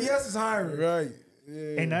 Nigga, UPS is hiring. Right.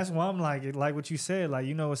 Yeah. And that's why I'm like what you said, like,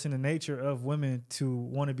 you know, it's in the nature of women to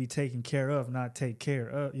want to be taken care of, not take care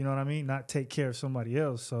of, you know what I mean? Not take care of somebody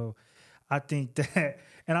else. So I think that,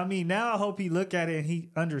 and I mean, now I hope he look at it and he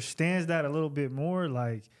understands that a little bit more.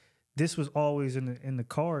 Like, this was always in the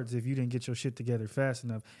cards if you didn't get your shit together fast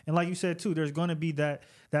enough. And like you said too, there's going to be that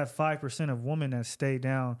 5% of women that stay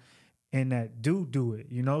down and that do it,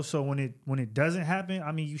 you know. So when it doesn't happen,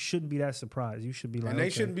 I mean, you shouldn't be that surprised. You should be like, and they okay.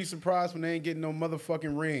 shouldn't be surprised when they ain't getting no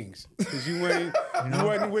motherfucking rings, because you wasn't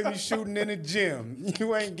with me shooting in the gym.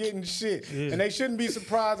 You ain't getting shit, and they shouldn't be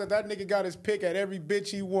surprised that nigga got his pick at every bitch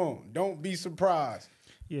he want. Don't be surprised.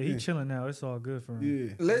 Yeah, he chilling now. It's all good for him.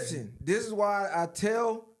 Yeah. Listen, this is why I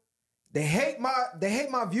tell. They hate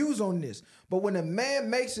my views on this. But when a man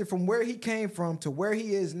makes it from where he came from to where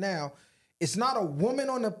he is now, it's not a woman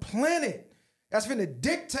on the planet that's finna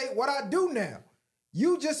dictate what I do now.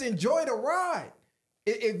 You just enjoy the ride.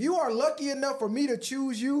 If you are lucky enough for me to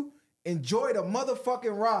choose you, enjoy the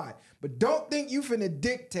motherfucking ride. But don't think you finna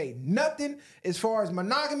dictate nothing as far as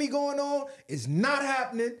monogamy going on. It's not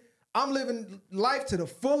happening. I'm living life to the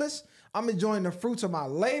fullest. I'm enjoying the fruits of my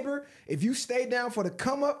labor. If you stay down for the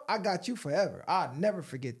come up, I got you forever. I'll never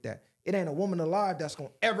forget that. It ain't a woman alive that's gonna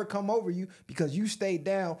ever come over you because you stayed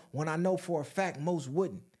down when I know for a fact most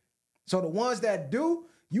wouldn't. So the ones that do,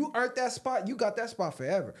 you earned that spot, you got that spot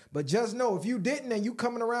forever. But just know if you didn't and you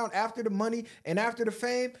coming around after the money and after the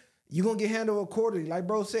fame, you gonna get handled accordingly. Like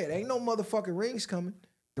bro said, ain't no motherfucking rings coming.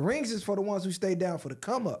 The rings is for the ones who stay down for the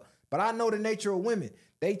come up. But I know the nature of women.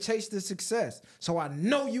 They chase the success. So I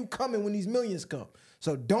know you coming when these millions come.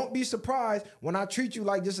 So don't be surprised when I treat you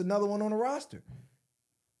like just another one on the roster.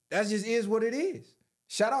 That just is what it is.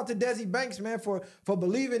 Shout out to Desi Banks, man, for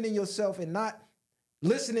believing in yourself and not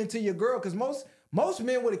listening to your girl. Because most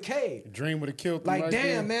men would have caved. Dream would have killed them. Like, right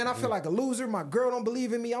damn, there. man, I feel like a loser. My girl don't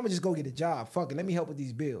believe in me. I'm going to just go get a job. Fuck it. Let me help with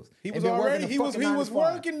these bills. He was already, he was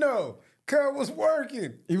working though. Cuz was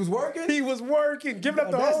working. He was working? He was working. Giving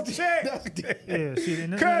up the whole check. Yeah, see,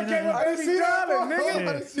 Cuz gave him $50, nigga.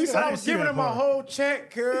 Yeah. He said I was giving him my whole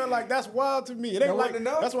check, cuz. Like, that's wild to me. It ain't like, wasn't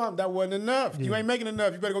enough? that's why that wasn't enough. You ain't making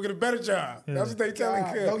enough. You better go get a better job. That's what they telling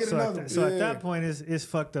cuz. Go get another one. So at that point, it's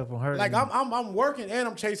fucked up on her. Like, I'm working and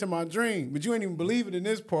I'm chasing my dream, but you ain't even believing in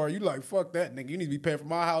this part. You like, fuck that, nigga. You need to be paying for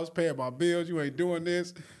my house, paying my bills. You ain't doing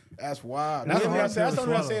this. That's wild. That's what I say. That's what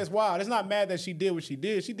I say. It's wild. It's not mad that she did what she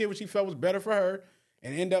did. She did what she felt was better for her,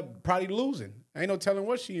 and end up probably losing. Ain't no telling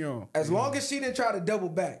what she on. As long as she didn't try to double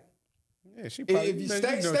back. Yeah, she probably. If you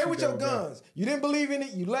stay with your guns. You didn't believe in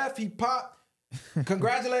it. You left. He popped.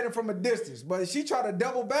 Congratulate her from a distance. But if she tried to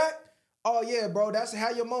double back, Oh yeah, bro, that's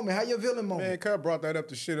how your moment, how your villain moment. Man, Cub brought that up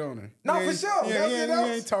to shit on her. No, He for ain't- sure. Yeah, That was-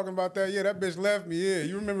 he ain't talking about that. Yeah, that bitch left me. Yeah,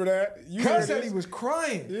 you remember that? You Cuz heard said this? he was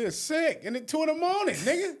crying. Yeah, sick. And at 2 a.m,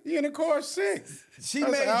 nigga. You in the car sick. She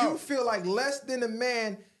That's made out. you feel like less than a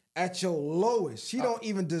man at your lowest. She don't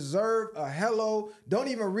even deserve a hello. Don't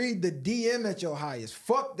even read the DM at your highest.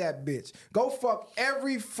 Fuck that bitch. Go fuck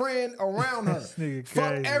every friend around her. This nigga Fuck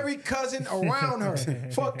crazy. every cousin around her.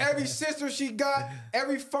 Fuck every sister she got.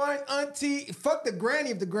 Every fine auntie. Fuck the granny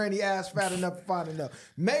if the granny ass fat enough, fine enough.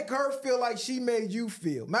 Make her feel like she made you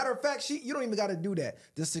feel. Matter of fact, you don't even got to do that.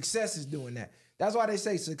 The success is doing that. That's why they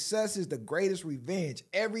say success is the greatest revenge.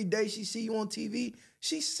 Every day she see you on TV,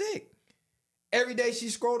 she's sick. Every day she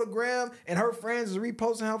scroll the gram and her friends is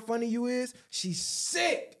reposting how funny you is, she's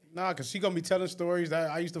sick. Nah, cause she gonna be telling stories that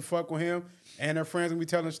I used to fuck with him, and her friends gonna be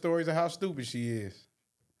telling stories of how stupid she is.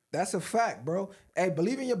 That's a fact, bro. Hey,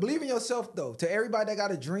 believe in yourself though. To everybody that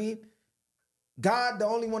got a dream, God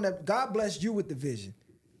blessed you with the vision.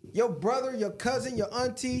 Your brother, your cousin, your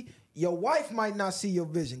auntie, your wife might not see your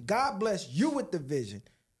vision. God bless you with the vision.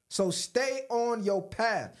 So stay on your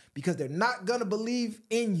path because they're not gonna believe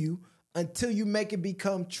in you until you make it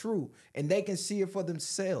become true and they can see it for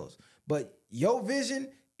themselves. But your vision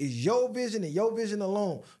is your vision and your vision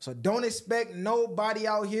alone. So don't expect nobody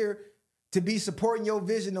out here to be supporting your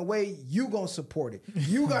vision the way you gonna support it.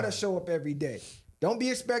 You gotta show up every day. Don't be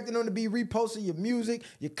expecting them to be reposting your music,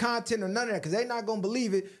 your content, or none of that, because they're not gonna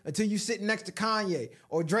believe it until you sit next to Kanye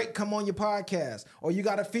or Drake come on your podcast, or you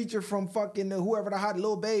got a feature from fucking whoever the hot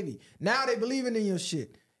little baby. Now they believing in your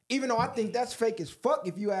shit. Even though I think that's fake as fuck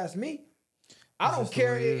if you ask me. I don't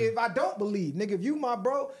care if I don't believe. Nigga, if you my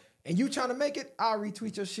bro and you trying to make it, I'll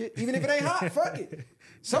retweet your shit. Even if it ain't hot, fuck it.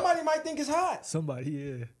 Somebody might think it's hot. Somebody,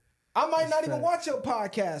 yeah. I might not even watch your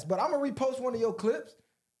podcast, but I'm going to repost one of your clips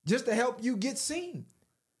just to help you get seen.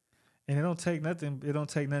 And it don't take nothing. It don't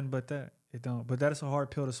take nothing but that. It don't. But that is a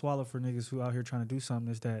hard pill to swallow for niggas who out here trying to do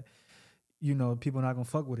something. Is that, people not going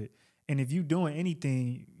to fuck with it. And if you doing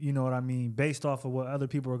anything, you know what I mean, based off of what other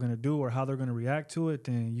people are gonna do or how they're gonna react to it,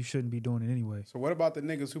 then you shouldn't be doing it anyway. So what about the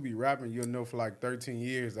niggas who be rapping you'll know for like 13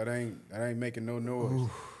 years that ain't making no noise?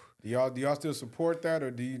 Do y'all still support that,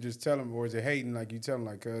 or do you just tell them, or is it hating like you tell them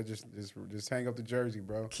like just hang up the jersey,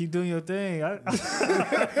 bro? Keep doing your thing.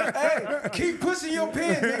 Hey, keep pushing your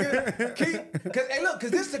pen, nigga.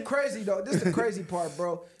 Cause this is the crazy though. This is the crazy part,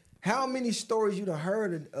 bro. How many stories you done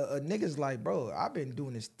heard of niggas like, bro, I've been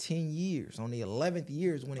doing this 10 years. On the 11th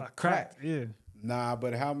year is when it cracked. Yeah. Nah,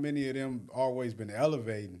 but how many of them always been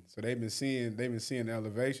elevating? So they've been seeing the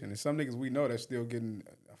elevation. And some niggas we know that's still getting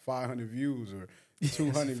 500 views or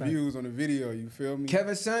 200 views on the video. You feel me?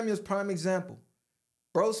 Kevin Samuels, prime example.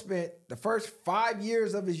 Bro spent the first 5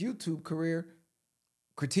 years of his YouTube career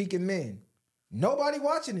critiquing men. Nobody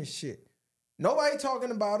watching this shit. Nobody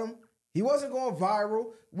talking about him. He wasn't going viral.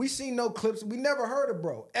 We seen no clips. We never heard of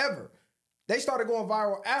bro, ever. They started going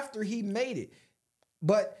viral after he made it.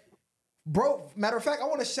 But bro, matter of fact, I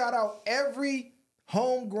want to shout out every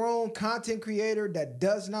homegrown content creator that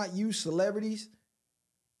does not use celebrities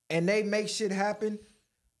and they make shit happen.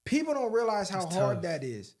 People don't realize how hard that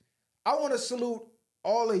is. I want to salute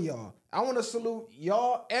all of y'all. I want to salute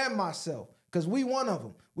y'all and myself because we one of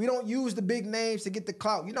them. We don't use the big names to get the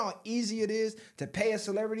clout. You know how easy it is to pay a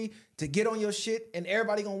celebrity to get on your shit and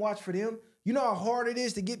everybody gonna watch for them? You know how hard it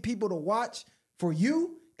is to get people to watch for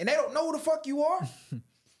you and they don't know who the fuck you are?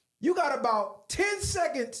 You got about 10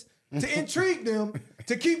 seconds to intrigue them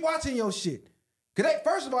to keep watching your shit. Because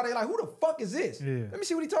first of all, they like, who the fuck is this? Yeah. Let me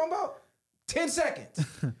see what he talking about. 10 seconds.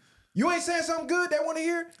 You ain't saying something good they want to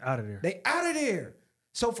hear? Out of there. They out of there.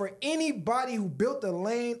 So for anybody who built the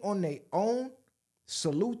lane on their own,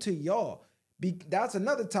 salute to y'all. That's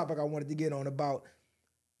another topic I wanted to get on about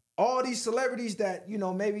all these celebrities that,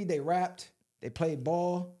 maybe they rapped, they played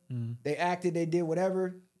ball, they acted, they did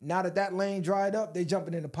whatever. Now that lane dried up, they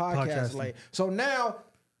jumping in the podcast lane. So now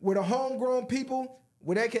with the homegrown people,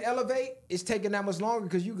 where they can elevate, it's taking that much longer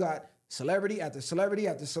because you got celebrity after celebrity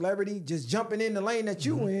after celebrity just jumping in the lane that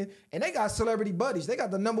you in, and they got celebrity buddies. They got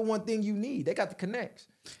the number one thing you need. They got the connects.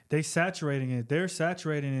 They saturating it. They're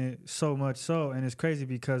saturating it so much so, and it's crazy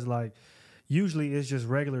because like usually it's just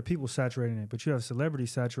regular people saturating it, but you have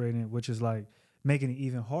celebrities saturating it, which is like making it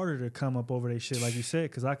even harder to come up over their shit, like you said,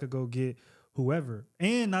 because I could go get whoever.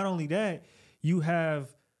 And not only that, you have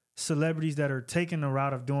celebrities that are taking the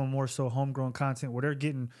route of doing more so homegrown content where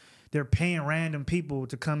they're paying random people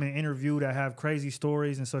to come and interview that have crazy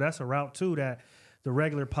stories. And so that's a route too that the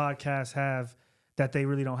regular podcasts have that they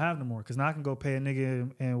really don't have no more. Because now I can go pay a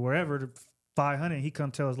nigga and wherever $500, he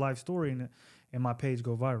come tell his life story and my page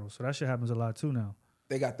go viral. So that shit happens a lot too now.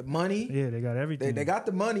 They got the money. Yeah, they got everything. They got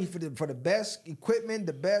the money for the best equipment,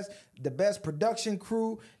 the best production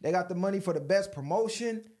crew. They got the money for the best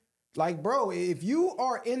promotion. Like, bro, if you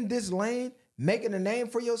are in this lane making a name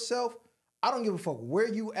for yourself, I don't give a fuck where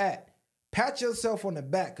you at. Pat yourself on the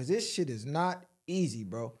back, because this shit is not easy,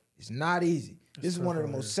 bro. It's not easy. This is one of the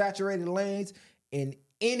most saturated lanes in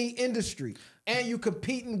any industry. And you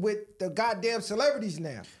competing with the goddamn celebrities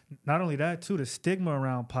now. Not only that, too, the stigma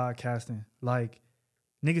around podcasting. Like,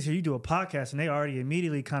 niggas here, you do a podcast and they already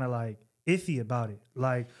immediately kind of like iffy about it.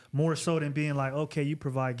 Like, more so than being like, okay, you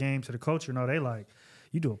provide game to the culture. No, they like,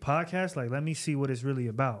 you do a podcast? Like, let me see what it's really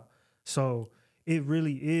about. So it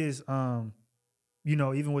really is, you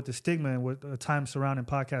know, even with the stigma and with the time surrounding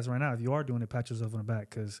podcasts right now, if you are doing it, pat yourself on the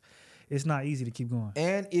back, because it's not easy to keep going.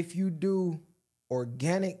 And if you do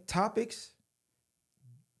organic topics,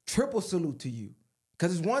 triple salute to you.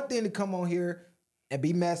 Because it's one thing to come on here and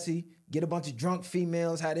be messy, get a bunch of drunk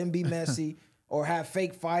females, have them be messy, or have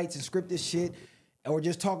fake fights and scripted shit, or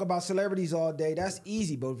just talk about celebrities all day. That's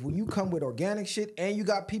easy. But when you come with organic shit and you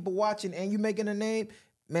got people watching and you making a name,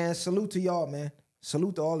 man, salute to y'all, man.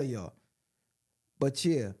 Salute to all of y'all. But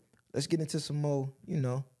yeah, let's get into some more, you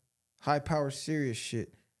know, high power serious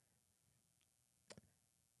shit.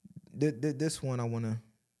 This one I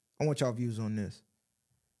want y'all views on this.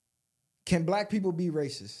 Can black people be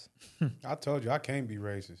racist? I told you I can't be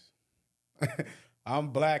racist. I'm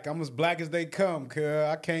black. I'm as black as they come, cuz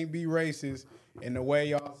I can't be racist in the way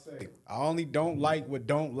y'all say. I only don't like what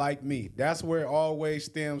don't like me. That's where it always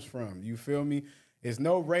stems from. You feel me? It's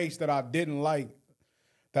no race that I didn't like,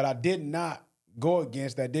 that I did not go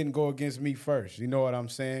against, that didn't go against me first. You know what I'm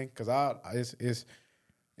saying? Because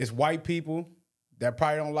it's white people that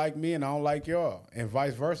probably don't like me and I don't like y'all, and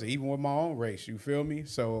vice versa, even with my own race. You feel me?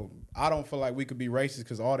 So I don't feel like we could be racist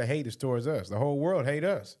because all the hate is towards us. The whole world hate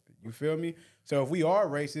us. You feel me? So if we are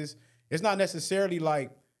racist, it's not necessarily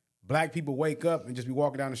like black people wake up and just be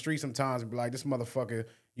walking down the street sometimes and be like, this motherfucker,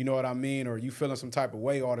 you know what I mean? Or you feeling some type of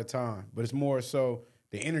way all the time. But it's more so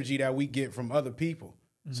the energy that we get from other people.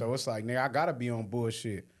 Mm-hmm. So it's like, nigga, I gotta be on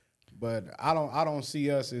bullshit. But I don't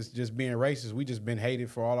see us as just being racist. We just been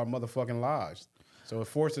hated for all our motherfucking lives. So it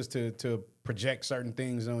forces us to project certain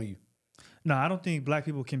things on you. No, I don't think black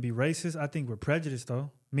people can be racist. I think we're prejudiced,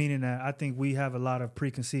 though, meaning that I think we have a lot of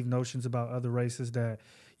preconceived notions about other races that,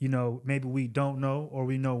 you know, maybe we don't know, or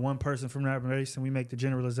we know one person from that race and we make the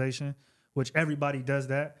generalization, which everybody does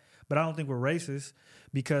that. But I don't think we're racist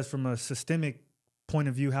because from a systemic point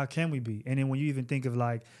of view, how can we be? And then when you even think of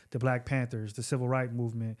like the Black Panthers, the Civil Rights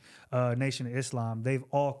Movement, Nation of Islam, they've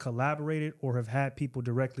all collaborated or have had people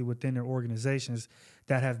directly within their organizations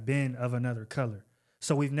that have been of another color.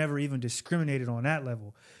 So we've never even discriminated on that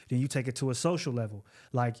level. Then you take it to a social level.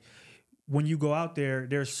 Like when you go out there,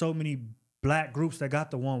 there's so many black groups that got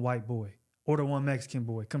the one white boy or the one Mexican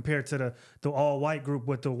boy compared to the all white group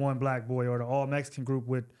with the one black boy or the all Mexican group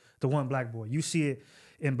with the one black boy. You see it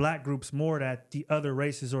in black groups more that the other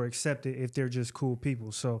races are accepted if they're just cool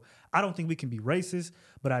people. So I don't think we can be racist,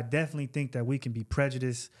 but I definitely think that we can be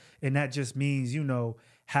prejudiced. And that just means, you know,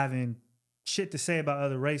 having shit to say about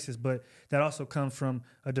other races, but that also comes from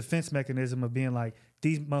a defense mechanism of being like,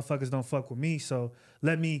 these motherfuckers don't fuck with me, so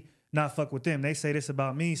let me not fuck with them. They say this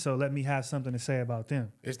about me, so let me have something to say about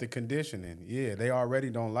them. It's the conditioning. Yeah, they already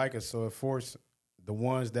don't like us, so it forces the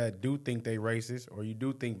ones that do think they racist, or you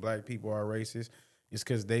do think black people are racist, it's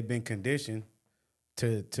because they've been conditioned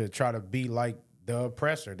to try to be like the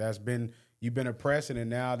oppressor. You've been oppressing, and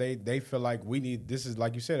now they feel like this is,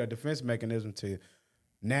 like you said, a defense mechanism to,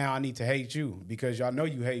 now I need to hate you because y'all know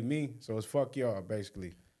you hate me, so it's fuck y'all,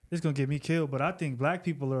 basically. It's going to get me killed, but I think black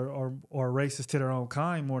people are racist to their own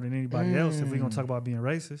kind more than anybody else if we're going to talk about being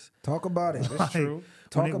racist. Talk about it. That's true.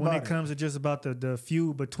 When it comes to just about the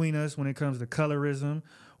feud between us, when it comes to colorism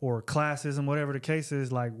or classism, whatever the case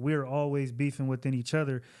is, like we're always beefing within each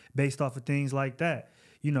other based off of things like that.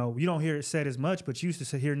 You know, you don't hear it said as much, but you used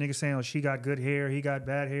to hear niggas saying, oh, she got good hair, he got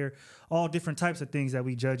bad hair, all different types of things that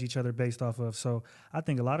we judge each other based off of. So I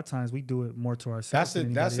think a lot of times we do it more to ourselves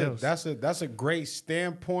than anybody else. That's a great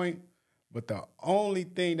standpoint, but the only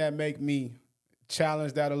thing that make me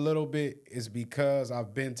challenge that a little bit is because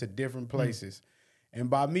I've been to different places. And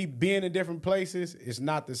by me being in different places, it's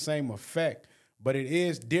not the same effect. But it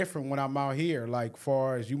is different when I'm out here. Like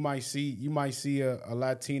far as you might see a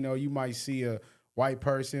Latino, you might see a white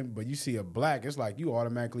person, but you see a black, it's like you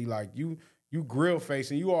automatically like you grill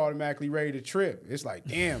facing, you automatically ready to trip. It's like,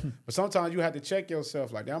 damn. But sometimes you have to check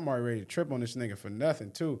yourself like, I'm already ready to trip on this nigga for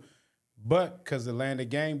nothing too. But because the land of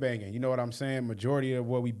gangbanging, you know what I'm saying? Majority of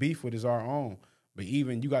what we beef with is our own. But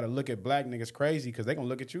even you got to look at black niggas crazy because they going to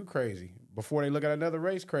look at you crazy before they look at another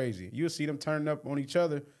race crazy. You'll see them turning up on each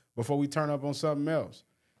other before we turn up on something else.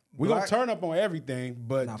 We going to turn up on everything,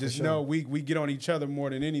 but just know we get on each other more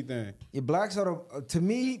than anything. Yeah, blacks are to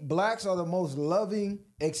me, blacks are the most loving,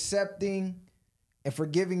 accepting, and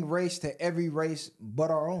forgiving race to every race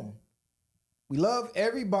but our own. We love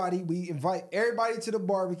everybody. We invite everybody to the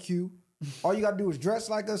barbecue. All you got to do is dress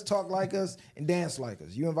like us, talk like us, and dance like us.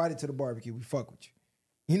 You invited to the barbecue, we fuck with you.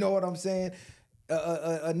 You know what I'm saying?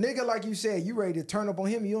 A nigga, like you said, you ready to turn up on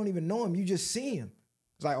him, you don't even know him, you just see him.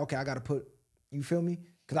 It's like, okay, I got to put, you feel me?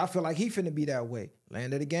 Because I feel like he finna be that way.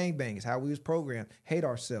 Land of the gangbangers, how we was programmed, hate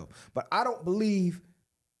ourselves. But I don't believe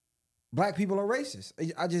black people are racist.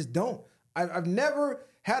 I just don't. I've never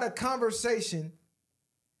had a conversation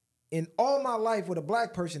in all my life with a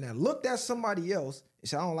black person that looked at somebody else and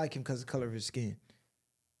said, I don't like him because of the color of his skin.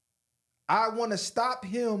 I want to stop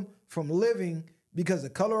him from living because of the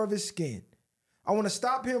color of his skin. I want to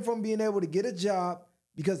stop him from being able to get a job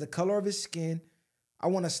because of the color of his skin. I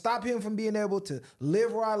want to stop him from being able to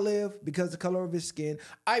live where I live because of the color of his skin.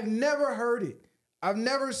 I've never heard it. I've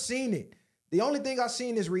never seen it. The only thing I've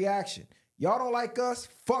seen is reaction. Y'all don't like us?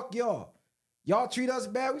 Fuck y'all. Y'all treat us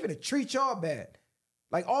bad? We finna treat y'all bad.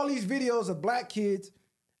 Like all these videos of black kids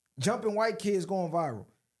jumping white kids going viral.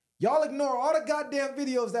 Y'all ignore all the goddamn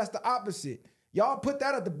videos that's the opposite. Y'all put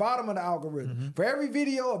that at the bottom of the algorithm. Mm-hmm. For every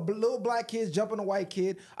video of little black kids jumping a white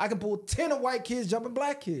kid, I can pull 10 of white kids jumping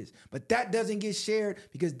black kids. But that doesn't get shared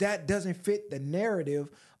because that doesn't fit the narrative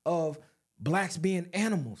of blacks being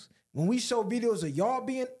animals. When we show videos of y'all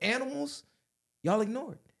being animals, y'all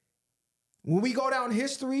ignore it. When we go down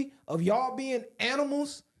history of y'all being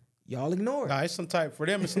animals, y'all ignore it. Nah, it's some type for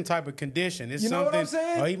them. It's some type of condition. It's you know something. What I'm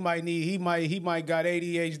saying? Oh, he might got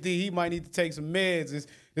ADHD. He might need to take some meds.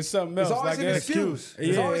 It's something else. It's always like an excuse. Yeah,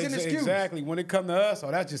 it's always an excuse. Exactly. When it come to us,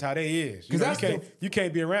 that's just how they is. You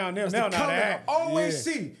can't be around them. That's now, the comment I always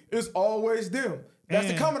see. It's always them. That's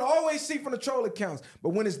the comment I always see from the troll accounts. But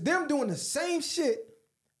when it's them doing the same shit,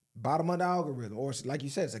 bottom of the algorithm, or like you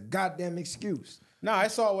said, it's a goddamn excuse. Nah,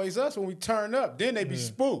 it's always us when we turn up. Then they be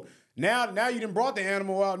spooked. Now you done brought the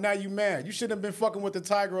animal out. Now you mad. You shouldn't have been fucking with the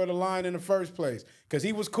tiger or the lion in the first place. Because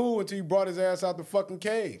he was cool until you brought his ass out the fucking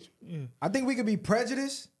cage. Yeah. I think we could be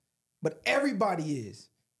prejudiced, but everybody is.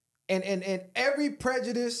 And every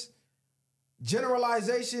prejudice,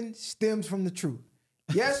 generalization stems from the truth.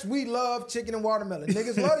 Yes, we love chicken and watermelon.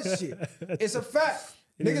 Niggas love this shit. It's a fact.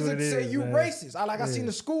 Niggas would say you racist. I seen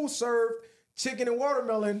the school serve chicken and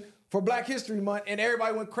watermelon for Black History Month, and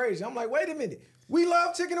everybody went crazy. I'm like, wait a minute. We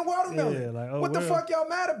love chicken and watermelon. Yeah, what the fuck y'all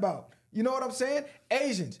mad about? You know what I'm saying?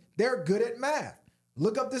 Asians, they're good at math.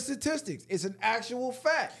 Look up the statistics. It's an actual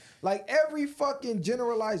fact. Like every fucking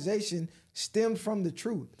generalization stems from the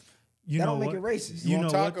truth. That don't make it racist. You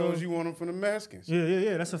want tacos, you want them from the Mexicans.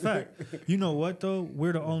 Yeah, that's a fact. You know what though?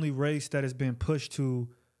 We're the only race that has been pushed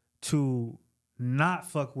to not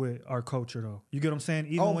fuck with our culture though. You get what I'm saying?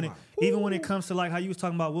 Even when it comes to like how you was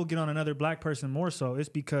talking about, we'll get on another black person more so. It's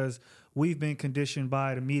because we've been conditioned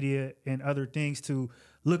by the media and other things to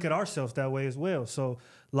look at ourselves that way as well. So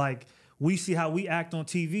like we see how we act on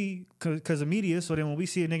TV because of media. So then when we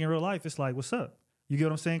see a nigga in real life, it's like, what's up? You get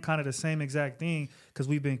what I'm saying? Kind of the same exact thing because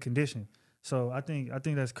we've been conditioned. So I think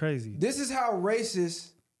that's crazy. This is how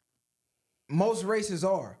racist most races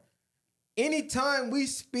are. Anytime we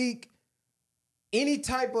speak any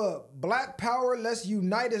type of black power, let's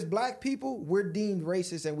unite as black people, we're deemed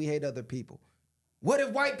racist and we hate other people. What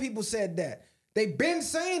if white people said that? They've been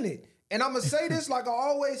saying it. And I'm going to say this like I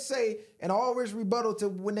always say, and I always rebuttal to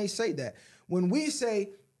when they say that. When we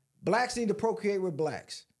say blacks need to procreate with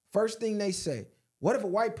blacks, first thing they say, what if a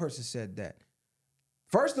white person said that?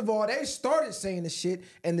 First of all, they started saying the shit,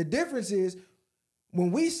 and the difference is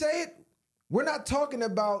when we say it, we're not talking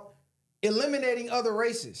about eliminating other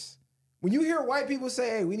races. When you hear white people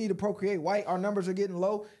say, hey, we need to procreate white, our numbers are getting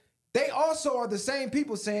low, they also are the same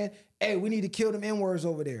people saying, hey, we need to kill them N-words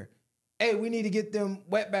over there. Hey, we need to get them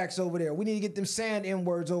wetbacks over there. We need to get them sand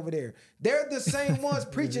N-words over there. They're the same ones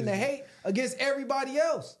preaching the hate against everybody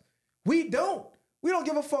else. We don't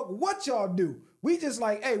give a fuck what y'all do. We just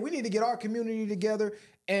like, hey, we need to get our community together,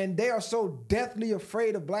 and they are so deathly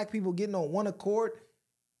afraid of black people getting on one accord,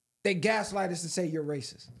 they gaslight us and say you're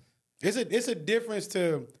racist. It's a difference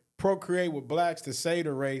to procreate with blacks to say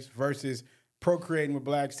the race versus procreating with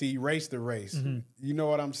blacks to erase the race. Mm-hmm. You know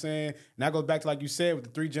what I'm saying? And that goes back to, like you said, with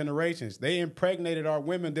the 3 generations. They impregnated our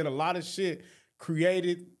women, did a lot of shit,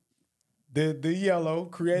 created the yellow,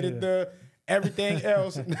 created Everything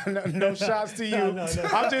else, no shots to you. No.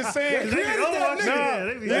 I'm just saying. Nah,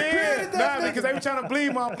 Because they were trying to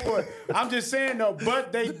bleed my boy. I'm just saying though,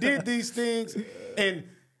 but they did these things and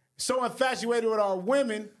so infatuated with our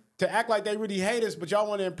women to act like they really hate us, but y'all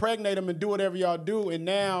want to impregnate them and do whatever y'all do. And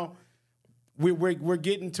now we're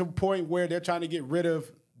getting to a point where they're trying to get rid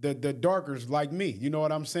of the darkers like me. You know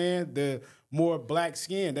what I'm saying? The more black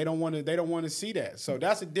skin. They don't want to see that. So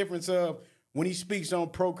that's the difference of when he speaks on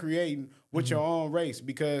procreating with your own race,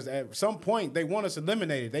 because at some point they want us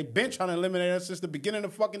eliminated. They've been trying to eliminate us since the beginning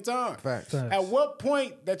of fucking time. Facts. At what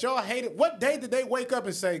point that y'all hated, what day did they wake up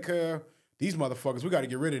and say, "Cuz these motherfuckers, we got to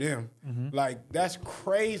get rid of them"? Like, that's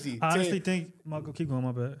crazy. I honestly think, Michael, keep going,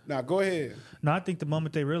 my bad. Nah, go ahead. No, I think the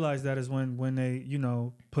moment they realized that is when they,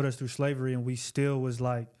 put us through slavery and we still was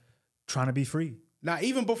like trying to be free. Now,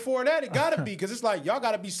 even before that, it gotta be, because it's like y'all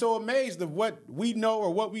gotta be so amazed of what we know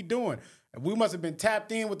or what we doing. We must have been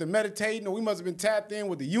tapped in with the meditating, or we must have been tapped in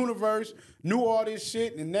with the universe, knew all this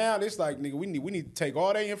shit, and now it's like, nigga, we need to take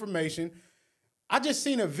all that information. I just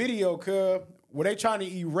seen a video, where they trying to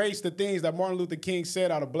erase the things that Martin Luther King said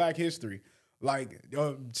out of Black history. Like,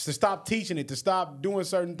 to stop teaching it, to stop doing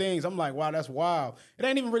certain things. I'm like, wow, that's wild. It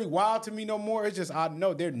ain't even really wild to me no more. It's just, I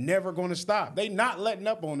know they're never going to stop. They not letting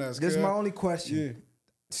up on us. This is my only question. Yeah.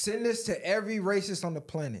 Send this to every racist on the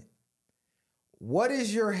planet. What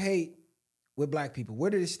is your hate with black people?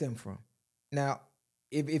 Where did it stem from? Now,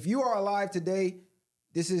 if you are alive today,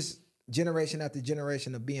 this is generation after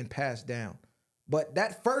generation of being passed down. But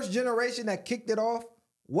that first generation that kicked it off,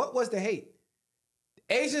 what was the hate?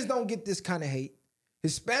 Asians don't get this kind of hate.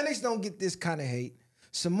 Hispanics don't get this kind of hate.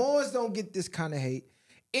 Samoans don't get this kind of hate.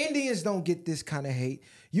 Indians don't get this kind of hate.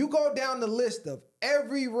 You go down the list of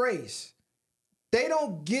every race, they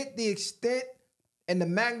don't get the extent and the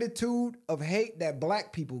magnitude of hate that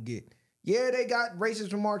black people get. Yeah, they got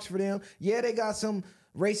racist remarks for them. Yeah, they got some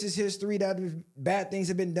racist history that bad things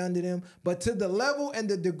have been done to them. But to the level and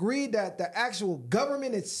the degree that the actual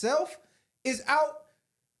government itself is out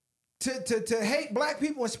to hate black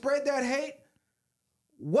people and spread that hate,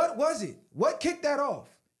 what was it? What kicked that off?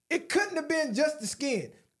 It couldn't have been just the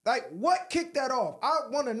skin. Like, what kicked that off? I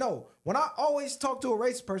want to know. When I always talk to a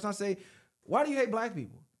racist person, I say, why do you hate black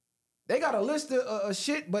people? They got a list of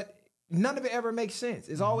shit, but none of it ever makes sense.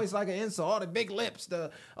 It's always like an insult. Oh, the big lips.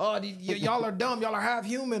 Y'all are dumb. Y'all are half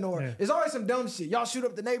human. Or it's always some dumb shit. Y'all shoot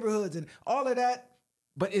up the neighborhoods and all of that.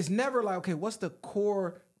 But it's never like, okay, what's the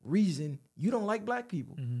core reason you don't like black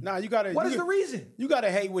people? Nah, you gotta. What is the reason? You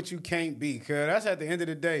gotta hate what you can't be, cuz that's at the end of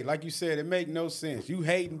the day. Like you said, it make no sense. You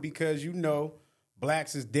hating because you know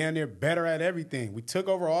blacks is damn near better at everything. We took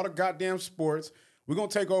over all the goddamn sports. We're gonna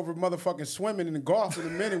take over motherfucking swimming and golf in a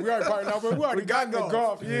minute. We already got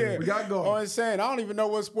golf. Yeah. We got golf. Oh, I'm saying, I don't even know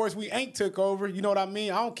what sports we ain't took over. You know what I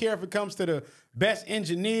mean? I don't care if it comes to the best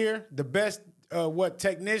engineer, the best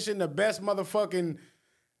technician, the best motherfucking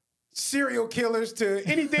serial killers, to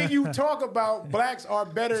anything you talk about. Blacks are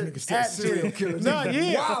better at serial killers. No,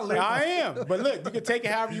 yeah, I am. But look, you can take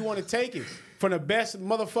it however you want to take it. From the best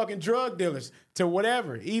motherfucking drug dealers to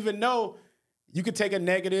whatever. Even though you could take a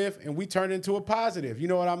negative and we turn it into a positive. You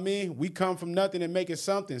know what I mean? We come from nothing and make it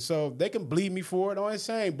something. So they can bleed me for it, I'm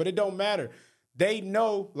saying, but it don't matter. They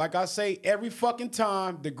know, like I say every fucking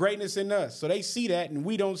time, the greatness in us. So they see that and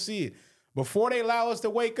we don't see it. Before they allow us to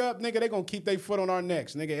wake up, nigga, they gonna keep their foot on our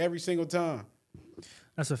necks, nigga, every single time.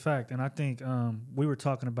 That's a fact. And I think we were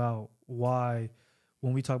talking about why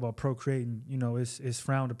when we talk about procreating, it's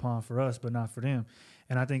frowned upon for us, but not for them.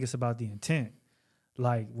 And I think it's about the intent.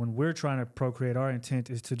 Like, when we're trying to procreate, our intent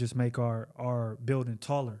is to just make our building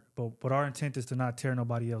taller. But our intent is to not tear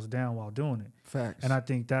nobody else down while doing it. Facts. And I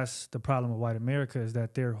think that's the problem with white America, is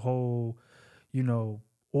that their whole,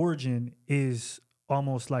 origin is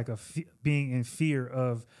almost like being in fear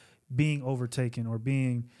of being overtaken or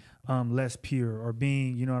being less pure or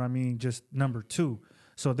being, just number two.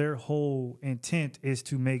 So their whole intent is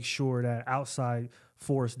to make sure that outside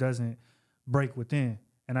force doesn't break within.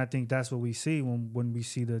 And I think that's what we see when we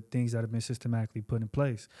see the things that have been systematically put in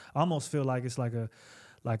place. I almost feel like it's like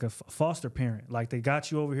a foster parent. Like, they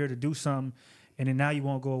got you over here to do something, and then now you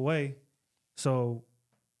won't go away. So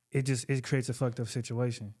it creates a fucked up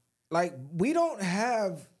situation. Like, we don't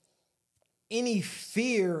have any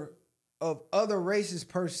fear of other races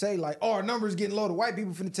per se. Like, oh, our numbers getting low, the white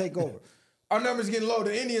people finna take over. Our numbers getting low,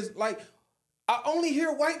 the Indians. Like, I only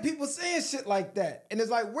hear white people saying shit like that. And it's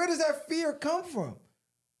like, where does that fear come from?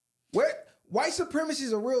 Where white supremacy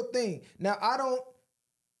is a real thing. Now, I don't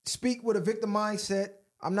speak with a victim mindset.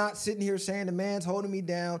 I'm not sitting here saying the man's holding me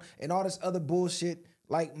down and all this other bullshit.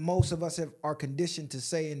 like most of us are conditioned to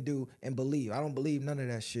say and do and believe. I don't believe none of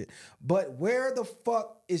that shit. But where the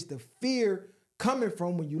fuck is the fear coming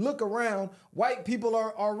from when you look around? White people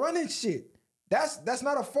are running shit. That's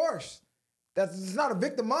not a farce. That's not a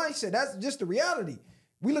victim mindset. That's just the reality.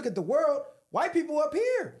 We look at the world, white people up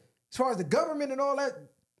here. As far as the government and all that,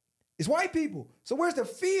 it's white people. So where's the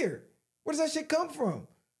fear? Where does that shit come from?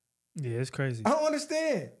 Yeah, it's crazy. I don't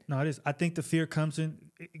understand. No, it is. I think the fear comes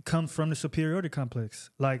from the superiority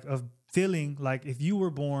complex, like of feeling like if you were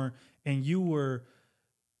born and you were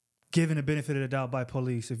given the benefit of the doubt by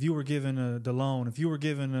police, if you were given the loan, if you were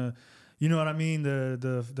given you know what I mean,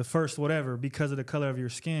 the first whatever because of the color of your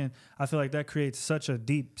skin, I feel like that creates such a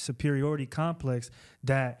deep superiority complex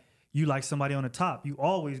that you like somebody on the top. You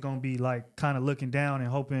always gonna be like kind of looking down and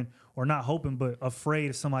hoping, or not hoping, but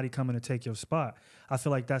afraid of somebody coming to take your spot. I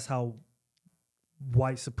feel like that's how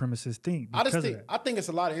white supremacists think. I think it's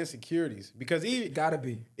a lot of insecurities because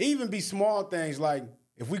even be small things like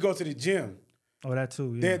if we go to the gym. Oh, that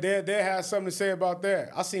too. Yeah. They have something to say about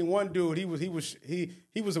that. I seen one dude. He was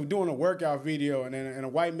doing a workout video, and a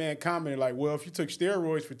white man commented like, "Well, if you took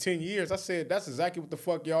steroids for 10 years," I said, "That's exactly what the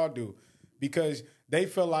fuck y'all do," because they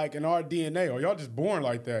feel like in our DNA, or y'all just born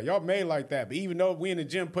like that. Y'all made like that. But even though we in the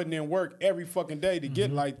gym putting in work every fucking day to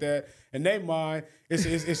get like that, in their mind,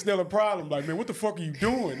 it's still a problem. Like, man, what the fuck are you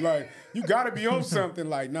doing? Like, you got to be on something.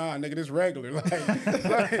 Like, nah, nigga, this regular. Like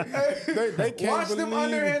they can't watch them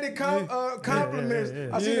underhanded compliments.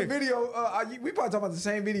 Yeah. I seen a video. We probably talking about the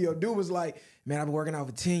same video. Dude was like, man, I've been working out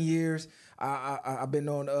for 10 years. I've been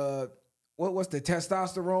on... What's the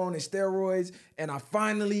testosterone and steroids, and I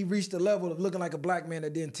finally reached the level of looking like a black man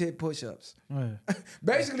that did 10 push-ups. Right.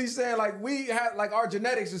 Basically saying like we have like our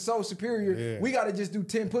genetics is so superior, we got to just do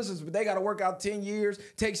 10 push-ups, but they got to work out 10 years,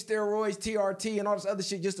 take steroids, TRT, and all this other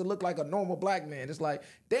shit just to look like a normal black man. It's like,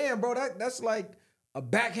 damn, bro, that's like a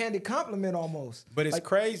backhanded compliment almost. But it's like,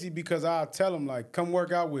 crazy because I'll tell them like, come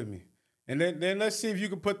work out with me, and then let's see if you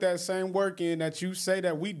can put that same work in that you say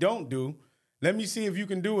that we don't do. Let me see if you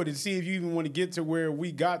can do it and see if you even want to get to where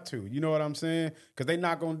we got to. You know what I'm saying? Because they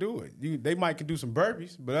not going to do it. They might can do some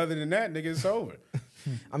burpees, but other than that, nigga, it's over.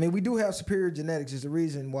 I mean, we do have superior genetics. Is the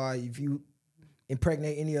reason why if you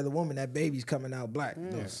impregnate any other woman, that baby's coming out black.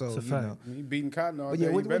 Yeah. So, you know. You beating cotton all But day.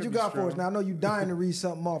 yeah, what you got strong. for us? Now, I know you dying to read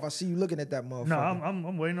something off. I see you looking at that motherfucker. No,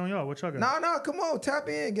 I'm waiting on y'all. What y'all got? No, come on. Tap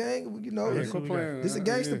in, gang. You know, Yeah, this quit playing. is a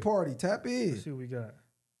gangster party. Tap in. Let's see what we got.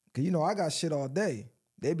 Because, you know, I got shit all day.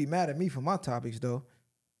 They be mad at me for my topics, though.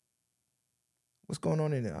 What's going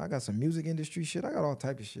on in there? I got some music industry shit. I got all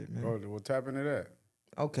type of shit, man. Bro, we'll tap into that.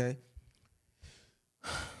 Okay.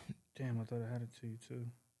 Damn, I thought I had it to you too.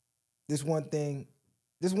 This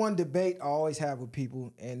one debate I always have with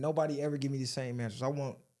people, and nobody ever give me the same answers. I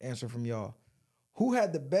want answer from y'all. Who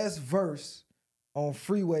had the best verse on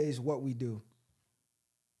Freeway's What We Do?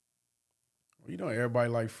 You know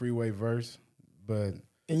everybody like Freeway verse, but...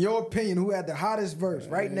 In your opinion, who had the hottest verse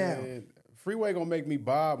right now? Freeway gonna make me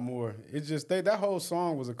bob more. It's just that whole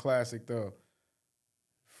song was a classic though.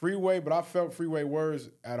 Freeway, but I felt Freeway words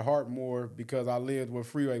at heart more because I lived what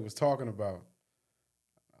Freeway was talking about.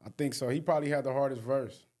 I think so. He probably had the hardest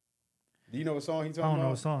verse. Do you know what song he talking about? I don't know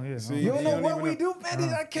what song, yeah. See, You don't know what we do, man?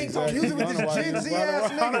 I can't talk music with this Gen Z ass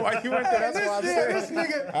nigga. I don't know why you went there. That's why I said. This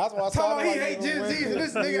nigga That's why I talking about he like hate Gen Z, and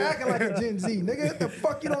this nigga acting like a Gen Z. Nigga, what the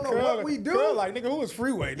fuck you don't know what we do? Girl, like, nigga, who is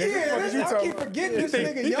Freeway? Nigga, Yeah, what the fuck is you I keep talking forgetting about? this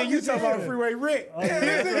nigga. You think you talking about Freeway Rick?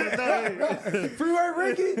 Freeway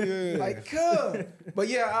Ricky? Like, cuz. But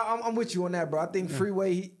yeah, I'm with you on that, bro. I think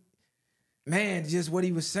Freeway, man, just what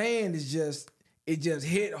he was saying is it just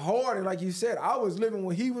hit hard. And like you said, I was living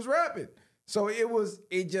when he was rapping. So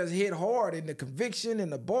it just hit hard in the conviction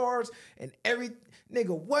and the bars and every nigga,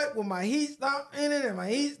 what? When my heat stop in it and my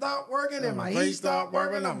heat stop working and my heat stop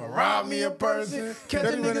working, I'ma rob me a person, catch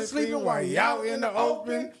a nigga sleeping while he out in the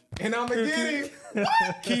open, and I'ma get him.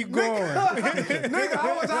 What? Keep going. Nigga,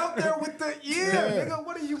 I was out there with the, nigga,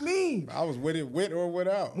 what do you mean? I was with it, with or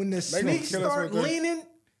without. When the They gonna sneaks kill us start with that. leaning,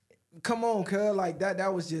 come on, cuz, like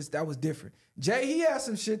that was different. Jay, he had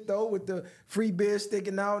some shit though with the free beer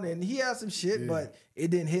sticking out, and he had some shit, but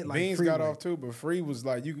it didn't hit like Beans Freeway. got off too, but Free was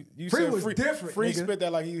like you Free said was different, Free nigga. spit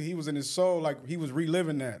that like he was in his soul, like he was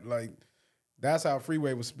reliving that. Like that's how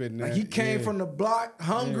Freeway was spitting that. Like he came from the block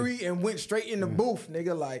hungry and went straight in the booth,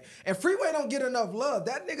 nigga. Like, and Freeway don't get enough love.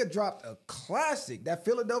 That nigga dropped a classic. That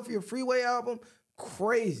Philadelphia Freeway album,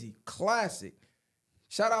 crazy classic.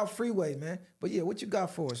 Shout out Freeway, man. But yeah, what you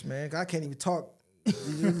got for us, man? I can't even talk. This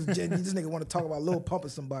nigga want to talk about Lil Pump or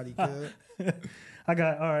somebody, cuz. I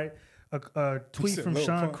got, all right, a tweet said from Lil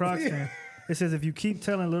Sean Pump. Croxton. It says, if you keep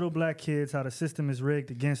telling little black kids how the system is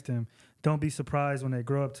rigged against them, don't be surprised when they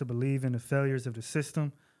grow up to believe in the failures of the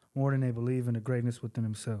system more than they believe in the greatness within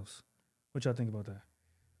themselves. What y'all think about that?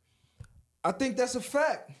 I think that's a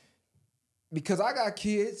fact because I got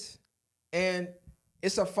kids and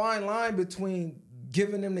it's a fine line between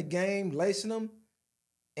giving them the game, lacing them,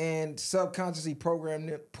 and subconsciously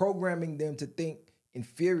programming them to think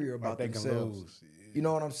inferior about themselves. You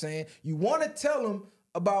know what I'm saying? You want to tell them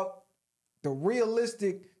about the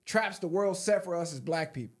realistic traps the world set for us as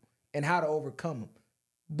black people and how to overcome them.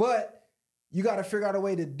 But you got to figure out a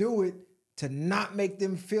way to do it to not make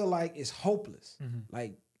them feel like it's hopeless.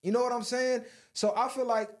 Like, you know what I'm saying? So I feel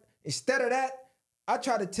like instead of that, I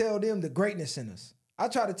try to tell them the greatness in us. I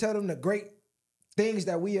try to tell them the great things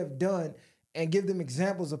that we have done and give them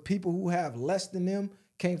examples of people who have less than them,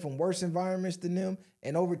 came from worse environments than them,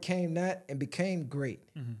 and overcame that and became great.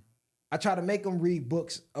 I try to make them read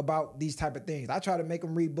books about these type of things. I try to make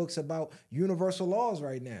them read books about universal laws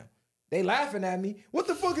right now. They laughing at me. What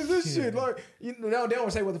the fuck is this shit? Like, you know, they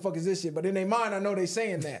don't say what the fuck is this shit, but in their mind, I know they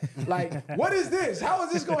saying that. Like, what is this? How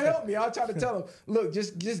is this gonna help me? I'll try to tell them, look,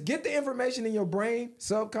 just get the information in your brain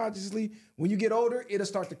subconsciously. When you get older, it'll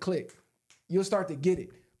start to click. You'll start to get it.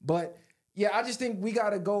 But yeah, I just think we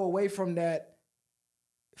gotta go away from that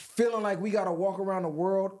feeling like we gotta walk around the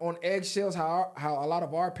world on eggshells, how a lot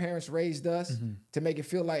of our parents raised us to make it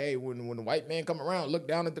feel like, hey, when the white man come around, look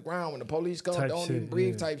down at the ground. When the police come, don't even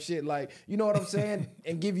breathe type shit. Like, you know what I'm saying?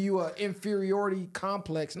 And give you an inferiority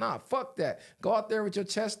complex. Nah, fuck that. Go out there with your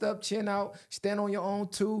chest up, chin out, stand on your own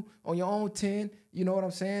 2, on your own 10, you know what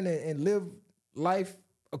I'm saying? And live life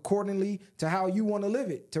accordingly to how you want to live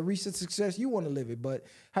it, to reach the success you want to live it. But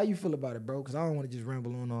how you feel about it, bro? Because I don't want to just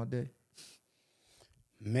ramble on all day.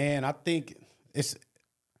 Man, I think it's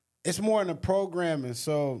more in the programming.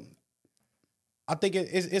 So I think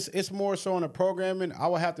it's more so in the programming. I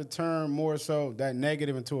would have to turn more so that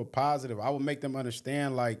negative into a positive. I would make them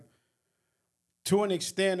understand, like, to an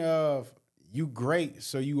extent of you great,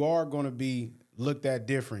 so you are going to be looked at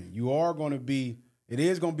different. You are going to be, it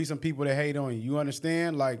is going to be some people that hate on you. You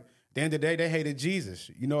understand? Like, at the end of the day, they hated Jesus.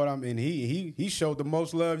 You know what I mean? He showed the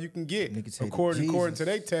most love you can get, according to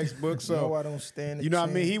their textbook. So no, I don't stand. You know what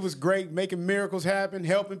I mean? He was great, making miracles happen,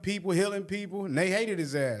 helping people, healing people, and they hated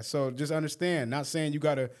his ass. So just understand. Not saying you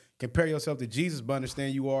got to compare yourself to Jesus, but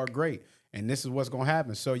understand you are great, and this is what's going to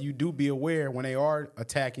happen. So you do be aware when they are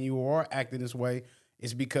attacking you or acting this way,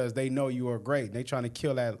 it's because they know you are great. They trying to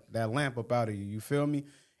kill that lamp up out of you. You feel me?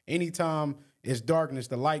 Anytime it's darkness,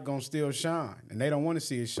 the light gonna still shine, and they don't want to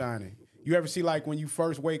see it shining. You ever see, like, when you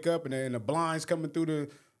first wake up and the blinds coming through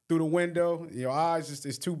the window, your eyes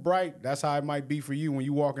it's too bright? That's how it might be for you when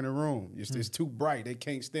you walk in a room. It's too bright. They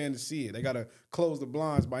can't stand to see it. They gotta close the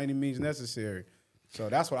blinds by any means necessary. So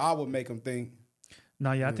that's what I would make them think.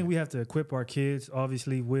 No, I think we have to equip our kids,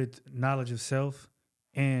 obviously, with knowledge of self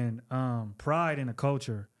and pride in the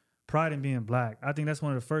culture, pride in being black. I think that's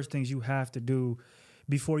one of the first things you have to do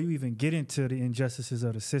before you even get into the injustices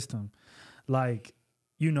of the system. Like,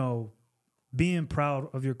 you know, being proud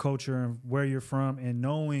of your culture and where you're from and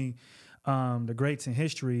knowing the greats in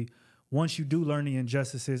history, once you do learn the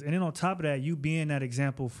injustices, and then on top of that, you being that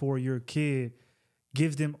example for your kid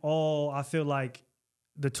gives them all, I feel like,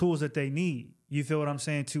 the tools that they need. You feel what I'm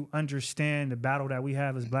saying? To understand the battle that we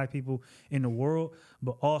have as black people in the world,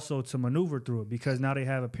 but also to maneuver through it, because now they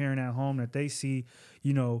have a parent at home that they see,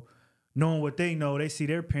 you know, knowing what they know, they see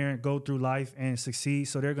their parent go through life and succeed.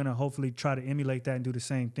 So they're going to hopefully try to emulate that and do the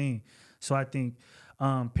same thing. So I think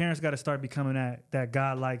parents got to start becoming that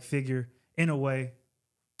godlike figure in a way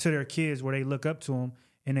to their kids, where they look up to them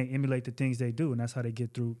and they emulate the things they do. And that's how they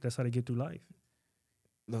get through. That's how they get through life.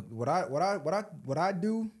 Look, what I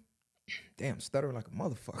do, damn, stuttering like a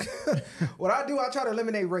motherfucker. What I do, I try to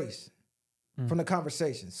eliminate race from the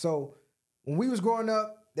conversation. So when we was growing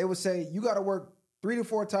up, they would say, you got to work 3 to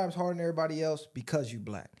 4 times harder than everybody else because you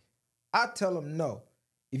black. I tell them no.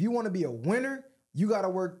 If you want to be a winner, you got to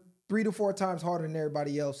work 3 to 4 times harder than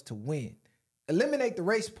everybody else to win. Eliminate the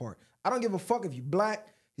race part. I don't give a fuck if you black,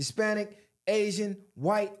 Hispanic, Asian,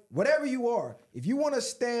 white, whatever you are. If you want to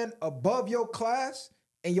stand above your class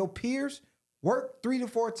and your peers, work 3 to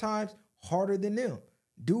 4 times harder than them.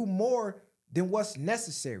 Do more than what's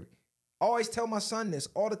necessary. I always tell my son this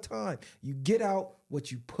all the time. You get out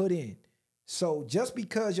what you put in. So just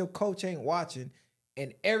because your coach ain't watching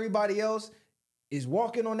and everybody else is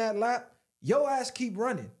walking on that lap, your ass keep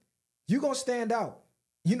running. You gonna stand out.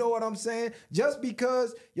 You know what I'm saying? Just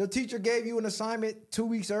because your teacher gave you an assignment 2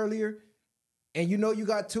 weeks earlier and you know you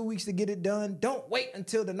got 2 weeks to get it done, don't wait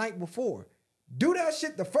until the night before. Do that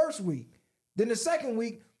shit the first week. Then the second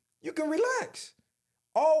week, you can relax.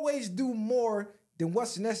 Always do more than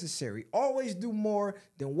what's necessary. Always do more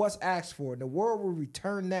than what's asked for. The world will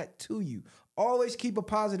return that to you. Always keep a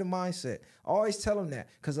positive mindset. Always tell them that,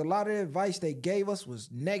 because a lot of the advice they gave us was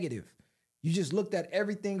negative. You just looked at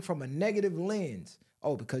everything from a negative lens.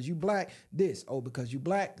 Oh, because you black, this. Oh, because you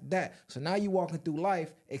black, that. So now you walking through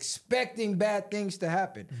life expecting bad things to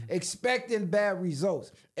happen, expecting bad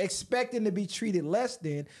results, expecting to be treated less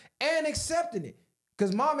than, and accepting it.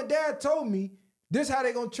 Because mom and dad told me this is how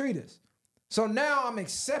they gonna treat us. So now I'm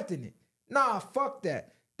accepting it. Nah, fuck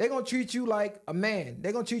that. They're going to treat you like a man.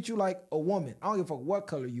 They're going to treat you like a woman. I don't give a fuck what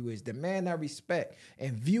color you is. Demand that respect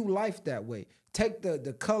and view life that way. Take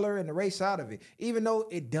the color and the race out of it, even though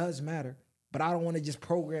it does matter. But I don't want to just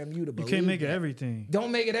program you to believe. You can't make it that. everything.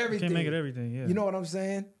 Don't make it everything. You can't make it everything, yeah. You know what I'm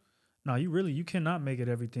saying? No, you cannot make it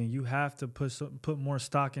everything. You have to put more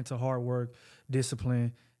stock into hard work,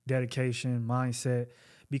 discipline, dedication, mindset.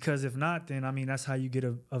 Because if not, then, I mean, that's how you get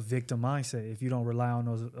a victim mindset if you don't rely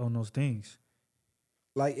on those things.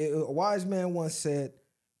 Like a wise man once said,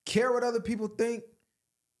 care what other people think,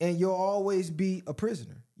 and you'll always be a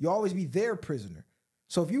prisoner. You'll always be their prisoner.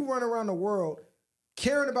 So if you run around the world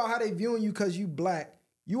caring about how they viewing you because you black,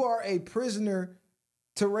 you are a prisoner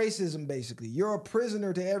to racism, basically. You're a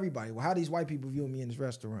prisoner to everybody. Well, how these white people viewing me in this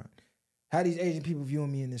restaurant? How these Asian people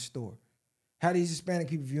viewing me in this store? How these Hispanic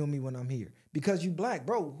people viewing me when I'm here? Because you black,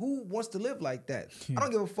 bro. Who wants to live like that? I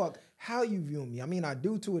don't give a fuck how you view me. I mean, I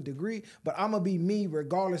do to a degree, but I'm going to be me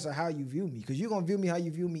regardless of how you view me, because you're going to view me how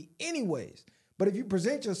you view me anyways. But if you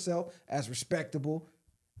present yourself as respectable,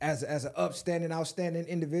 as an upstanding, outstanding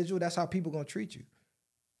individual, that's how people going to treat you.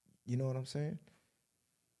 You know what I'm saying?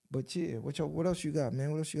 But yeah, what else you got,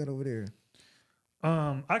 man? What else you got over there?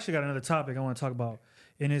 I actually got another topic I want to talk about,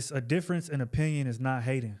 and it's a difference in opinion is not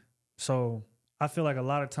hating. So I feel like a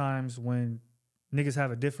lot of times when niggas have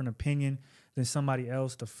a different opinion than somebody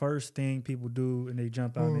else, the first thing people do and they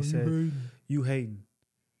jump out and they say, you hating.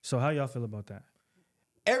 So how y'all feel about that?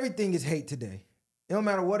 Everything is hate today. It don't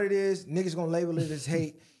matter what it is, niggas gonna label it as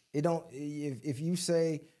hate. It don't. If you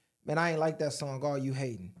say, man, I ain't like that song, oh, you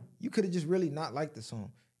hating. You could have just really not liked the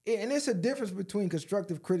song. And it's a difference between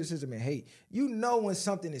constructive criticism and hate. You know when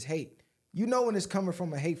something is hate. You know when it's coming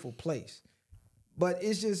from a hateful place. But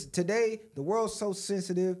it's just today, the world's so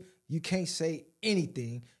sensitive, you can't say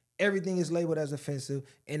anything. Everything is labeled as offensive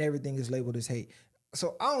and everything is labeled as hate.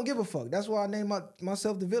 So I don't give a fuck. That's why I named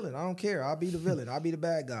myself the villain. I don't care. I'll be the villain. I'll be the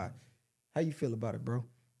bad guy. How you feel about it, bro?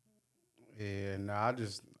 Yeah,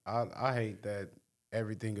 I hate that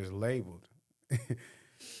everything is labeled.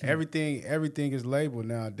 Everything is labeled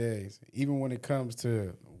nowadays, even when it comes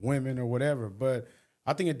to women or whatever. But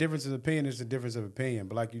I think a difference of opinion is a difference of opinion.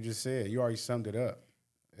 But like you just said, you already summed it up.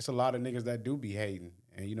 It's a lot of niggas that do be hating,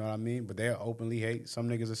 and you know what I mean? But they'll openly hate. Some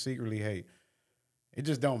niggas will secretly hate. It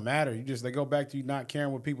just don't matter. They go back to you not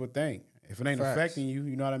caring what people think. If it ain't affecting you,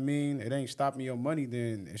 you know what I mean? It ain't stopping your money,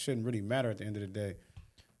 then it shouldn't really matter at the end of the day.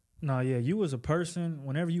 No, yeah, you as a person,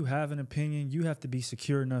 whenever you have an opinion, you have to be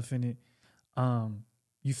secure enough in it.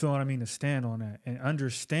 You feel what I mean? To stand on that and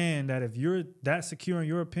understand that if you're that secure in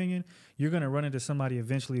your opinion, you're going to run into somebody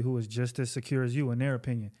eventually who is just as secure as you in their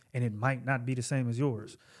opinion, and it might not be the same as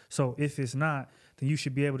yours. So if it's not, then you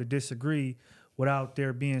should be able to disagree without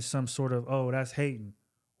there being some sort of, oh, that's hating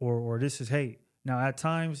or this is hate. Now, at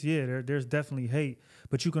times, yeah, there's definitely hate,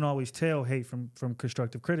 but you can always tell hate from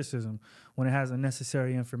constructive criticism when it has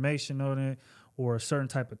unnecessary information on it or a certain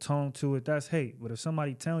type of tone to it. That's hate. But if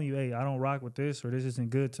somebody telling you, hey, I don't rock with this or this isn't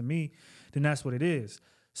good to me, then that's what it is.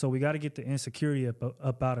 So we got to get the insecurity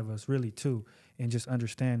up out of us, really, too, and just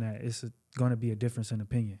understand that it's going to be a difference in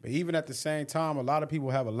opinion. But even at the same time, a lot of people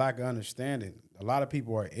have a lack of understanding. A lot of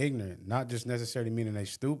people are ignorant, not just necessarily meaning they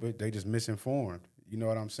stupid, they just misinformed. You know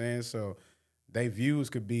what I'm saying? So their views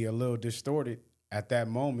could be a little distorted at that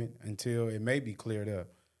moment until it may be cleared up.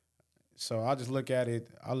 So I just look at it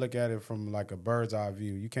from like a bird's eye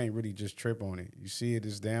view. You can't really just trip on it. You see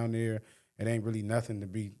it's down there. It ain't really nothing to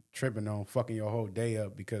be tripping on, fucking your whole day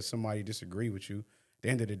up because somebody disagree with you. At the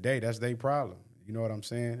end of the day, that's their problem. You know what I'm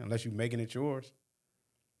saying? Unless you're making it yours.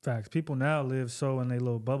 Facts. People now live so in their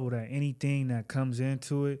little bubble that anything that comes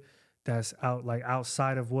into it that's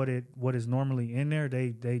outside of what is normally in there,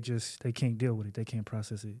 they can't deal with it. They can't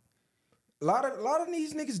process it. A lot of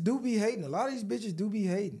these niggas do be hating. A lot of these bitches do be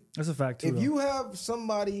hating. That's a fact, too. If you have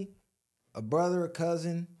somebody, a brother, a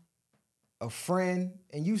cousin, a friend,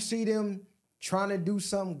 and you see them trying to do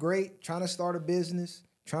something great, trying to start a business,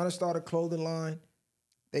 trying to start a clothing line,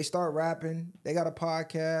 they start rapping, they got a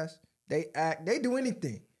podcast, they act, they do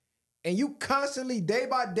anything. And you constantly, day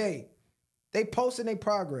by day, they posting their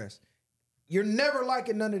progress. You're never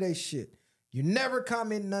liking none of their shit. You never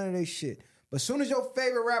comment none of their shit. But as soon as your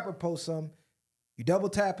favorite rapper posts something, you double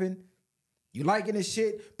tapping, you liking his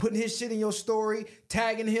shit, putting his shit in your story,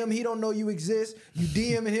 tagging him, he don't know you exist, you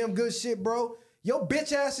DMing him good shit, bro. Your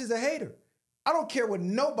bitch ass is a hater. I don't care what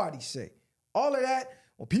nobody say. All of that,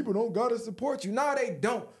 well, people don't gotta support you. Nah, they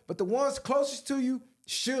don't. But the ones closest to you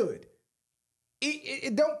should.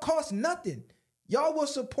 It don't cost nothing. Y'all will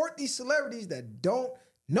support these celebrities that don't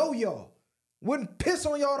know y'all. Wouldn't piss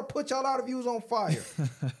on y'all to put y'all out of views on fire.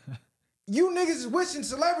 You niggas is wishing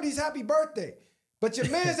celebrities happy birthday. But your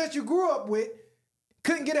mans that you grew up with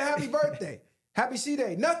couldn't get a happy birthday, happy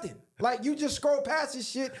C-Day, nothing. Like you just scroll past this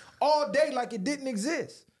shit all day like it didn't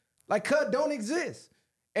exist. Like Cud don't exist.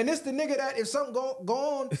 And it's the nigga that if something go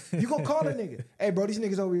on, you gonna call a nigga. Hey bro, these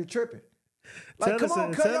niggas over here tripping. Like come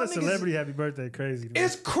on, Cud, tell a celebrity happy birthday crazy. Man.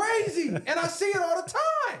 It's crazy. And I see it all the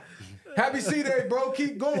time. Happy C-Day, bro.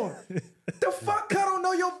 Keep going. The fuck? I don't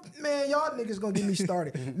know your man. Y'all niggas gonna get me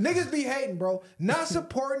started. Niggas be hating, bro. Not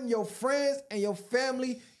supporting your friends and your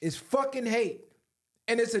family is fucking hate.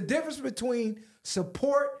 And it's a difference between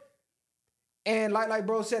support and like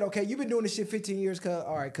bro said, okay, you've been doing this shit 15 years, cuz.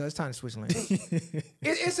 All right, cuz, it's time to switch lanes.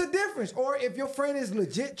 It's a difference. Or if your friend is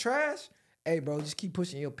legit trash, hey, bro, just keep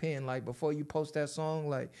pushing your pen. Like before you post that song,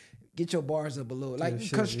 like get your bars up a little.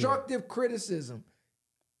 Like constructive criticism.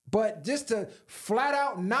 But just to flat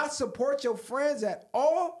out not support your friends at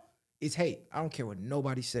all is hate. I don't care what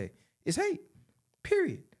nobody say. It's hate,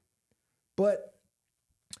 period. But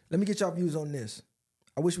let me get y'all views on this.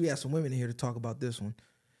 I wish we had some women in here to talk about this one.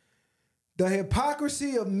 The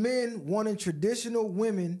hypocrisy of men wanting traditional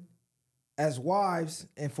women as wives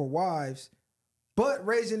and for wives, but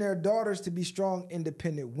raising their daughters to be strong,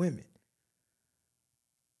 independent women.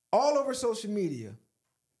 All over social media,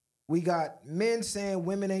 we got men saying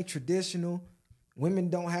women ain't traditional. Women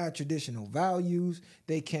don't have traditional values.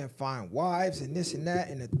 They can't find wives and this and that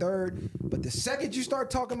and the third. But the second you start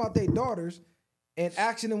talking about their daughters and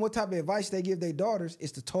asking them what type of advice they give their daughters,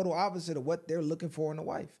 it's the total opposite of what they're looking for in a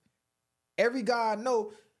wife. Every guy I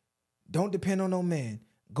know, don't depend on no man.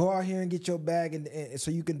 Go out here and get your bag and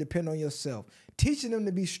so you can depend on yourself. Teaching them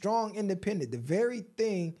to be strong, independent, the very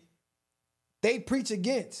thing they preach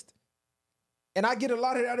against. And I get a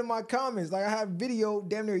lot of that in my comments. Like I had a video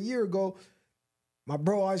damn near a year ago. My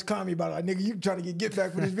bro always called me about it. Like, nigga, you trying to get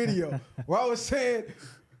back for this video. Where I was saying,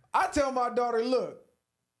 I tell my daughter, look,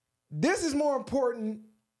 this is more important.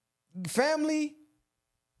 Family,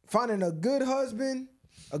 finding a good husband,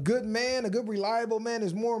 a good man, a good reliable man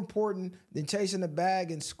is more important than chasing a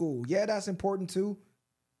bag in school. Yeah, that's important too.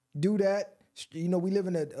 Do that. You know, we live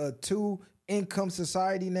in a two-income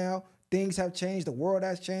society now. Things have changed. The world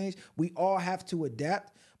has changed. We all have to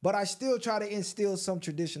adapt. But I still try to instill some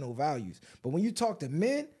traditional values. But when you talk to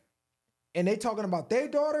men and they talking about their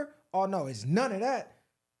daughter, oh no, it's none of that.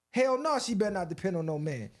 Hell no, she better not depend on no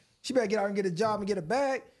man. She better get out and get a job and get a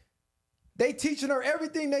bag. They teaching her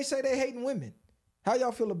everything they say they hating women. How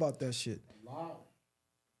y'all feel about that shit?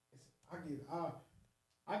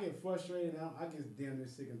 I get frustrated. I get damn near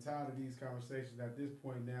sick and tired of these conversations at this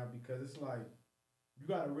point now because it's like, you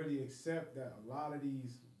got to really accept that a lot of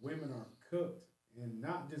these women are cooked and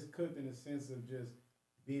not just cooked in the sense of just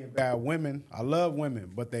being bad women. I love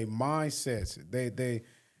women, but they mindsets,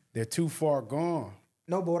 they're too far gone.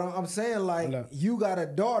 No, but I'm saying like you got a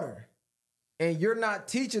daughter and you're not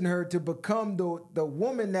teaching her to become the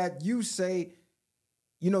woman that you say,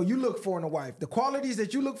 you know, you look for in a wife. The qualities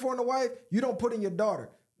that you look for in a wife, you don't put in your daughter.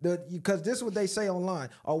 Because this is what they say online.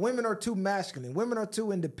 Women are too masculine. Women are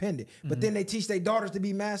too independent. But then they teach their daughters to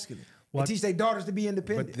be masculine. They teach their daughters to be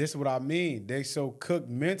independent. But this is what I mean. They so cooked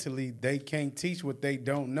mentally, they can't teach what they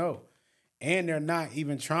don't know. And they're not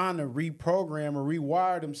even trying to reprogram or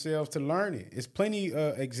rewire themselves to learn it. It's plenty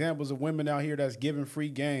examples of women out here that's giving free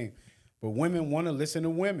game. But women want to listen to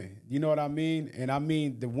women. You know what I mean? And I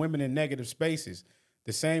mean the women in negative spaces.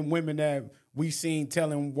 The same women that we seen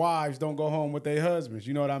telling wives don't go home with their husbands.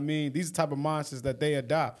 You know what I mean? These are the type of mindsets that they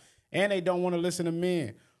adopt. And they don't want to listen to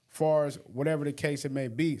men, far as whatever the case it may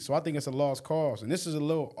be. So I think it's a lost cause. And this is a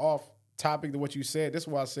little off topic to what you said. This is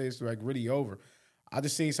why I say it's like really over. I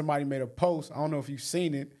just seen somebody made a post. I don't know if you've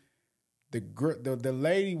seen it. The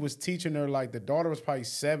lady was teaching her, like the daughter was probably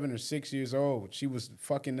 7 or 6 years old. She was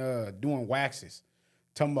fucking doing waxes.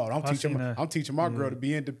 Talking about, I'm teaching my girl to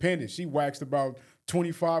be independent. She waxed about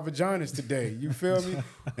 25 vaginas today. You feel me?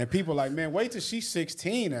 And people like, man, wait till she's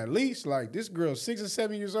 16 at least. Like, this girl's 6 or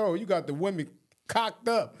 7 years old. You got the women cocked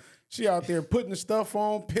up. She out there putting the stuff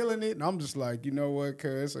on, peeling it. And I'm just like, you know what,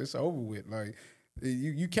 cuz it's over with. Like,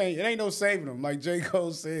 you can't, it ain't no saving them. Like J.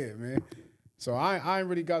 Cole said, man. So I ain't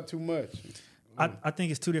really got too much. I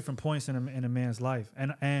think it's two different points in a man's life,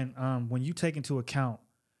 and when you take into account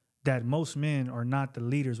that most men are not the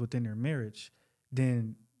leaders within their marriage,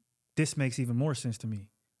 then this makes even more sense to me.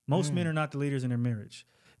 Most men are not the leaders in their marriage.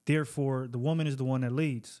 Therefore, the woman is the one that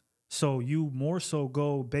leads. So you more so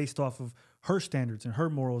go based off of her standards and her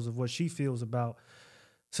morals of what she feels about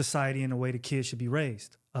society and the way the kids should be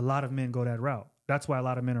raised. A lot of men go that route. That's why a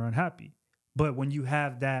lot of men are unhappy. But when you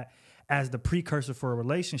have that as the precursor for a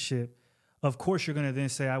relationship, of course you're going to then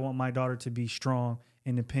say, I want my daughter to be strong,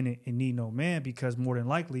 independent, and need no man, because more than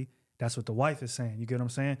likely, that's what the wife is saying. You get what I'm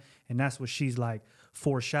saying? And that's what she's like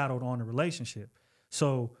foreshadowed on the relationship.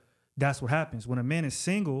 So that's what happens. When a man is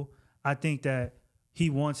single, I think that he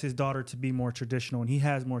wants his daughter to be more traditional, and he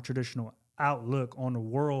has more traditional outlook on the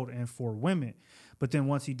world and for women. But then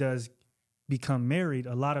once he does become married,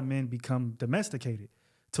 a lot of men become domesticated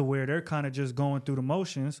to where they're kind of just going through the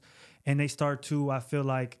motions, and they start to, I feel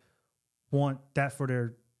like, want that for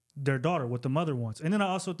their daughter, what the mother wants. And then I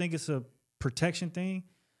also think it's a protection thing.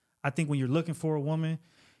 I think when you're looking for a woman,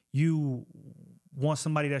 you want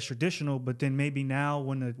somebody that's traditional, but then maybe now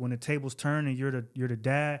when the tables turn and you're the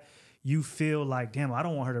dad, you feel like, damn, I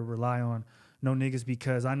don't want her to rely on no niggas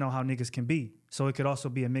because I know how niggas can be. So it could also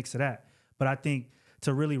be a mix of that. But I think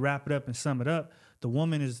to really wrap it up and sum it up, the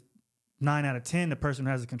woman is 9 out of 10 the person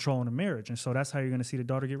who has the control in the marriage. And so that's how you're going to see the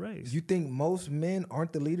daughter get raised. You think most men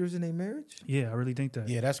aren't the leaders in their marriage? Yeah, I really think that.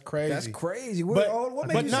 Yeah, that's crazy. That's crazy. What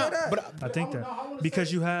made but you no, say that? But I think that. wanna Because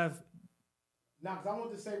say, you have... Now, because I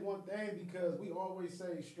want to say one thing, because we always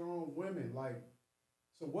say strong women. Like,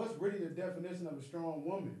 so what's really the definition of a strong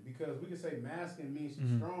woman? Because we can say masculine means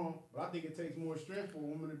she's strong, but I think it takes more strength for a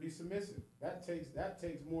woman to be submissive. That takes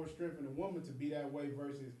more strength in a woman to be that way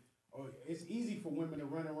versus... Oh, it's easy for women to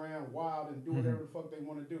run around wild and do whatever the fuck they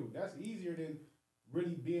want to do. That's easier than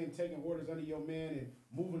really taking orders under your man and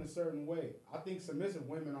moving a certain way. I think submissive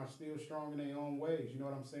women are still strong in their own ways. You know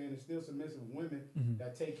what I'm saying? There's still submissive women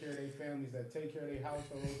that take care of their families, that take care of their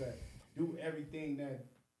households, that do everything that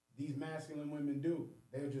these masculine women do.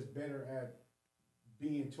 They're just better at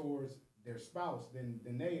being towards their spouse than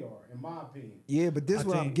they are, in my opinion. Yeah, but this is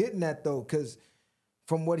what I'm getting at, though, because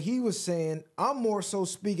from what he was saying, I'm more so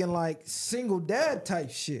speaking like single dad type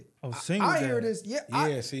shit. Oh, single dad. I hear this. Yeah, I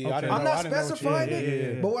didn't know. I'm not specifying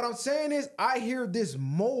it. Yeah. But what I'm saying is I hear this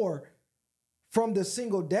more from the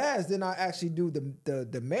single dads than I actually do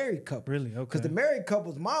the married couple. Really? Okay. Because the married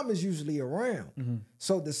couple's mom is usually around.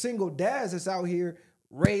 So the single dads that's out here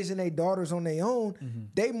raising their daughters on their own,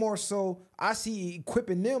 they more so, I see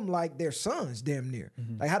equipping them like their sons damn near.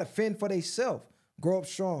 Like how to fend for themselves. Grow up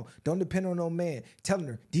strong. Don't depend on no man. Telling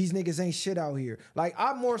her, these niggas ain't shit out here. Like,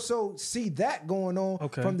 I more so see that going on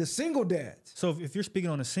from the single dads. So if you're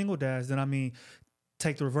speaking on the single dads, then I mean,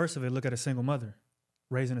 take the reverse of it. Look at a single mother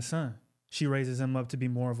raising a son. She raises him up to be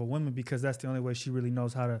more of a woman because that's the only way she really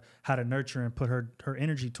knows how to nurture and put her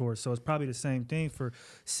energy towards. So it's probably the same thing for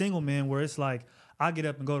single men where it's like, I get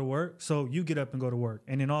up and go to work, so you get up and go to work.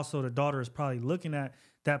 And then also the daughter is probably looking at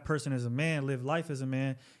that person as a man, live life as a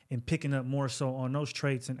man, and picking up more so on those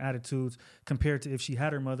traits and attitudes compared to if she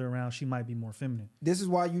had her mother around, she might be more feminine. This is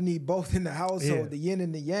why you need both in the household, the yin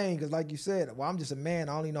and the yang, because like you said, well, I'm just a man.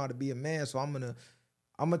 I only know how to be a man, so I'm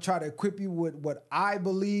gonna try to equip you with what I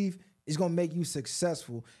believe is gonna make you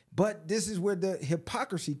successful. But this is where the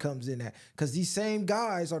hypocrisy comes in at, because these same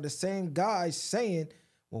guys are the same guys saying,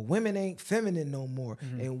 well, women ain't feminine no more,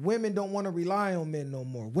 and women don't want to rely on men no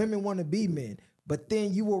more. Women want to be men. But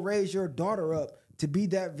then you will raise your daughter up to be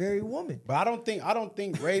that very woman. But I don't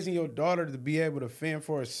think raising your daughter to be able to fend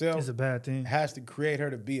for herself is a bad thing. Has to create her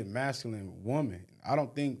to be a masculine woman. I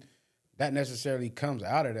don't think that necessarily comes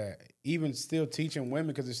out of that. Even still teaching women,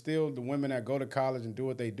 because it's still the women that go to college and do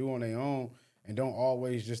what they do on their own and don't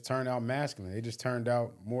always just turn out masculine. They just turned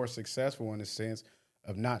out more successful in the sense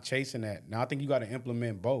of not chasing that. Now, I think you got to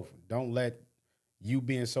implement both. Don't let you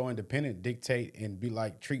being so independent dictate and be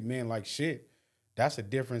like, treat men like shit. That's a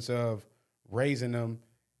difference of raising them,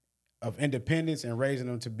 of independence and raising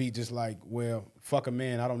them to be just like, well, fuck a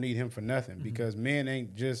man, I don't need him for nothing. Because men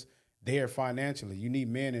ain't just there financially. You need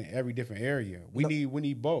men in every different area. We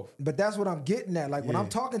need both. But that's what I'm getting at. Like when I'm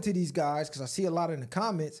talking to these guys, because I see a lot in the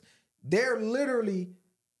comments, they're literally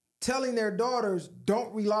telling their daughters,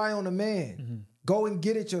 don't rely on a man. Go and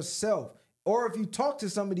get it yourself. Or if you talk to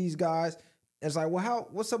some of these guys, it's like, well,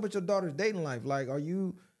 what's up with your daughter's dating life? Like, are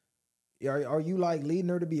you like leading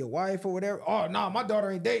her to be a wife or whatever? Oh, no, my daughter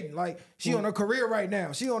ain't dating. Like, she on her career right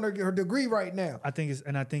now. She on her degree right now. I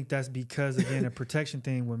think that's because, again, a protection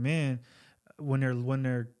thing with men, when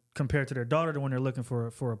they're compared to their daughter, to when they're looking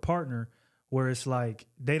for a partner, where it's like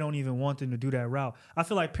they don't even want them to do that route. I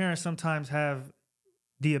feel like parents sometimes have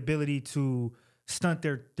the ability to stunt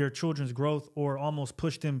their children's growth or almost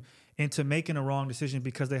push them into making a wrong decision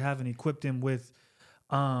because they haven't equipped them with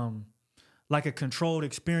like a controlled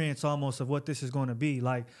experience almost of what this is going to be.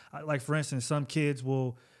 Like for instance, some kids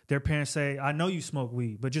their parents say, I know you smoke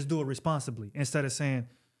weed, but just do it responsibly, instead of saying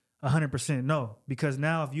 100% no. Because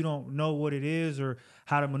now if you don't know what it is or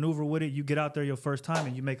how to maneuver with it, you get out there your first time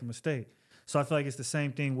and you make a mistake. So I feel like it's the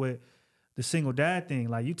same thing with the single dad thing.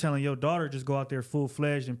 Like you telling your daughter just go out there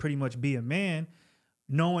full-fledged and pretty much be a man,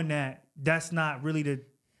 knowing that that's not really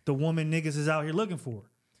the woman niggas is out here looking for.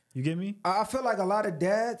 You get me? I feel like a lot of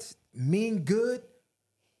dads mean good,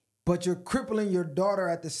 but you're crippling your daughter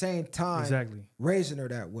at the same time. Exactly. Raising her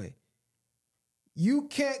that way. You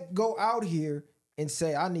can't go out here and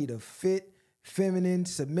say, I need a fit, feminine,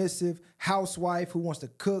 submissive housewife who wants to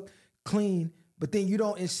cook, clean, but then you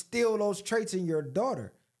don't instill those traits in your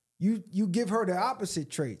daughter. You give her the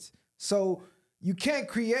opposite traits. So you can't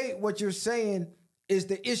create what you're saying is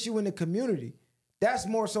the issue in the community. That's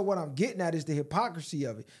more so what I'm getting at is the hypocrisy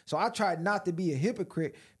of it. So I tried not to be a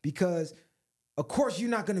hypocrite because, of course, you're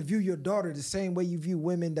not going to view your daughter the same way you view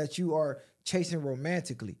women that you are chasing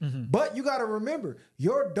romantically. Mm-hmm. But you got to remember,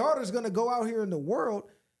 your daughter's going to go out here in the world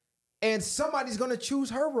and somebody's going to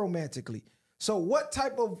choose her romantically. So what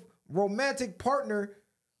type of romantic partner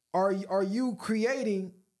are you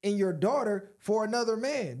creating in your daughter for another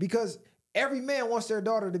man? Because every man wants their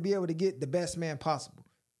daughter to be able to get the best man possible.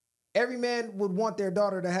 Every man would want their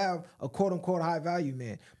daughter to have a quote-unquote high-value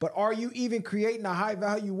man. But are you even creating a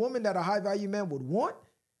high-value woman that a high-value man would want?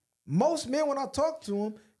 Most men, when I talk to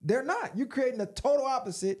them, they're not. You're creating the total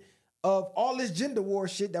opposite of all this gender war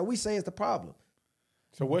shit that we say is the problem.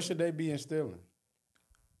 So what should they be instilling?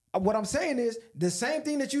 What I'm saying is the same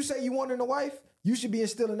thing that you say you want in a wife, you should be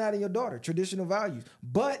instilling that in your daughter, traditional values.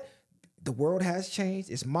 But the world has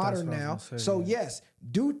changed. It's modern now. So yes,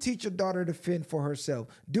 do teach your daughter to fend for herself.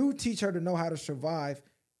 Do teach her to know how to survive,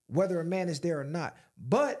 whether a man is there or not.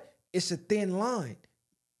 But it's a thin line.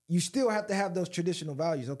 You still have to have those traditional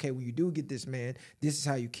values. Okay, when you do get this man, this is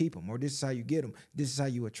how you keep him, or this is how you get him. This is how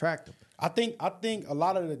you attract him. I think a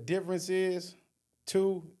lot of the difference is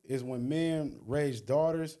when men raise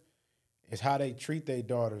daughters, is how they treat their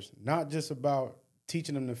daughters. Not just about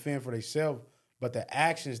teaching them to fend for themselves, but the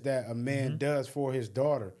actions that a man does for his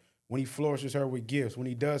daughter when he flourishes her with gifts, when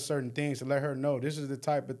he does certain things to let her know this is the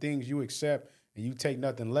type of things you accept and you take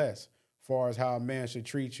nothing less as far as how a man should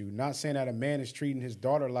treat you. Not saying that a man is treating his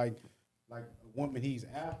daughter like a woman he's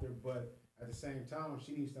after, but at the same time,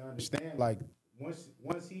 she needs to understand, like,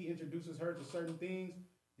 once he introduces her to certain things,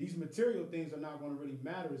 these material things are not going to really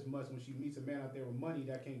matter as much when she meets a man out there with money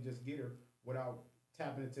that can't just get her without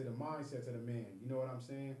tapping into the mindsets of the man. You know what I'm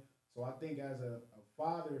saying? So I think as a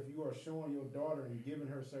father, if you are showing your daughter and giving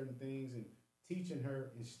her certain things and teaching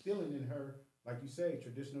her, instilling in her, like you say,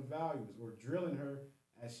 traditional values, or drilling her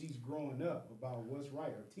as she's growing up about what's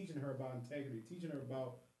right, or teaching her about integrity, teaching her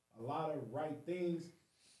about a lot of right things,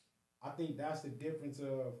 I think that's the difference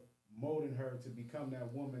of molding her to become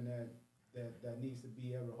that woman that needs to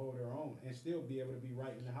be able to hold her own and still be able to be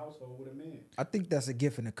right in the household with a man. I think that's a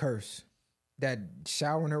gift and a curse. That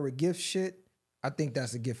showering her with gift shit, I think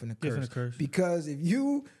that's a gift and a curse. Because if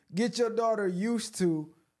you get your daughter used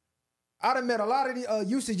to, I done met a lot of the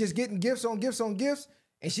used to just getting gifts on gifts on gifts,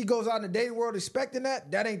 and she goes out in the dating world expecting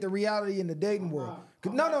that ain't the reality in the dating world.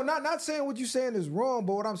 Not saying what you're saying is wrong,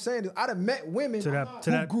 but what I'm saying is I done met women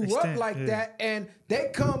who grew up like that, and they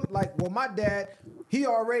come like, well, my dad, he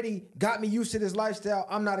already got me used to this lifestyle.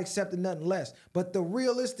 I'm not accepting nothing less. But the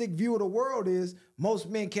realistic view of the world is most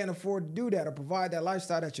men can't afford to do that or provide that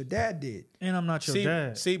lifestyle that your dad did. And I'm not your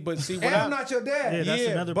dad. I'm not your dad. Yeah, that's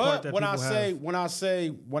another part that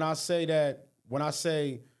when I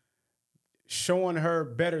say showing her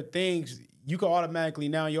better things, you can automatically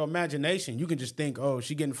now in your imagination, you can just think, oh,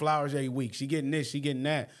 she getting flowers every week. She getting this, she getting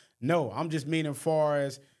that. No, I'm just meaning far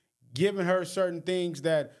as giving her certain things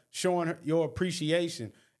that showing her your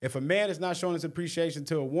appreciation. If a man is not showing his appreciation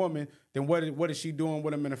to a woman, then what is she doing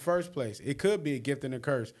with him in the first place? It could be a gift and a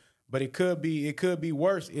curse, but it could be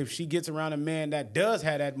worse if she gets around a man that does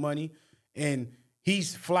have that money and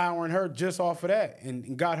he's flowering her just off of that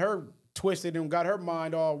and got her twisted and got her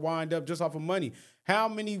mind all wind up just off of money. How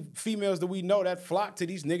many females do we know that flock to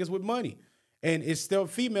these niggas with money? And it's still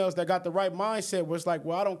females that got the right mindset where it's like,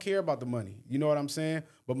 well, I don't care about the money. You know what I'm saying?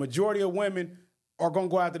 But majority of women are going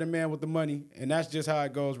to go after the man with the money, and that's just how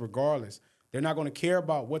it goes regardless. They're not going to care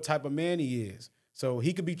about what type of man he is. So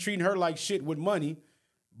he could be treating her like shit with money,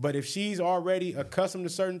 but if she's already accustomed to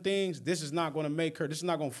certain things, this is not going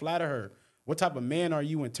to flatter her. What type of man are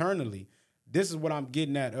you internally? This is what I'm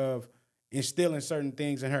getting at of instilling certain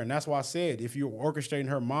things in her. And that's why I said, if you're orchestrating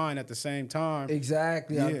her mind at the same time.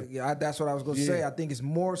 Exactly. That's what I was going to say. I think it's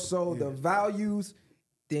more so the values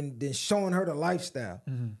than showing her the lifestyle.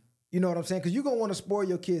 Mm-hmm. You know what I'm saying? Because you're going to want to spoil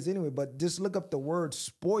your kids anyway, but just look up the word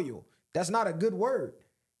spoil. That's not a good word.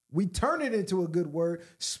 We turn it into a good word.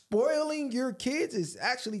 Spoiling your kids is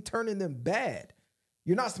actually turning them bad.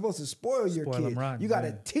 You're not supposed to spoil your kids. You got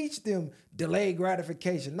to teach them delayed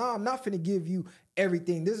gratification. No, I'm not finna give you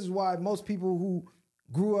everything. This is why most people who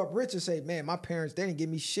grew up rich and say, man, my parents, they didn't give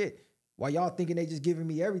me shit. Why y'all thinking they just giving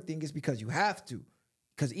me everything is because you have to.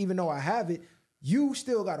 Because even though I have it, you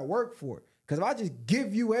still got to work for it. Because if I just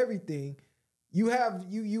give you everything, you have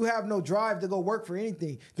no drive to go work for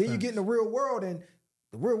anything. Then you get in the real world, and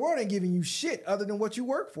the real world ain't giving you shit other than what you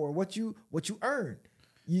work for, what you earn.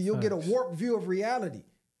 You'll get a warped view of reality.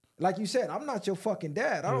 Like you said, I'm not your fucking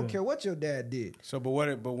dad. I don't care what your dad did. So, but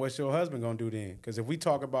what's your husband gonna do then? Because if we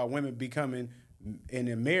talk about women becoming in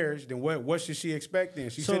a marriage, then what should she expect then?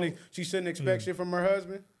 She shouldn't expect shit from her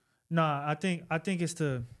husband. Nah, I think it's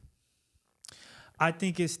the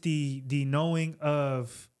knowing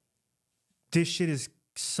of this shit is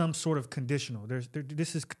some sort of conditional.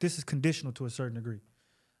 This is conditional to a certain degree.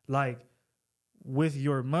 Like with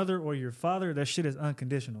your mother or your father, that shit is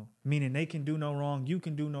unconditional. Meaning they can do no wrong, you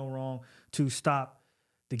can do no wrong to stop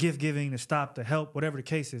the gift giving, to stop the help, whatever the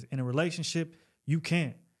case is. In a relationship, you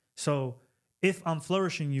can't. So if I'm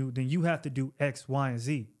flourishing you, then you have to do X, Y, and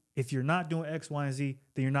Z. If you're not doing X, Y, and Z,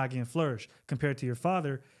 then you're not getting flourished. Compared to your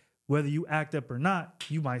father, whether you act up or not,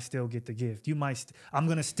 you might still get the gift. I'm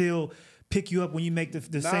gonna still pick you up when you make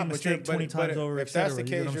the same mistake 20 times over. If that's the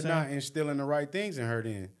case, you're not instilling the right things in her.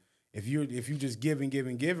 Then, if you just giving,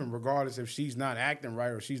 regardless if she's not acting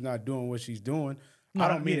right or she's not doing what she's doing, I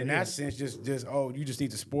don't mean in that sense. Just you just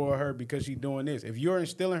need to spoil her because she's doing this. If you're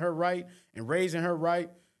instilling her right and raising her right,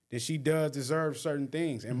 then she does deserve certain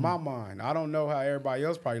things. In my mind, I don't know how everybody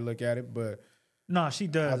else probably look at it, but. No, she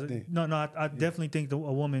does. I definitely think a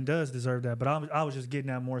woman does deserve that. But I was just getting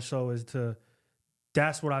at more so as to,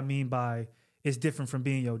 that's what I mean by it's different from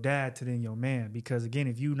being your dad to then your man. Because again,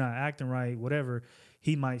 if you not acting right, whatever,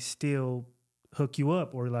 he might still hook you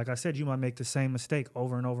up. Or like I said, you might make the same mistake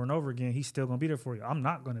over and over and over again. He's still going to be there for you. I'm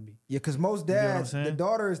not going to be. Yeah, because most dads, the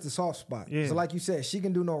daughter is the soft spot. Yeah. So like you said, she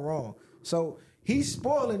can do no wrong. So he's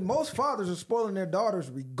spoiling, most fathers are spoiling their daughters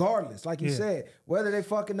regardless. Like you said, whether they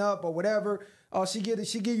fucking up or whatever. Oh, she give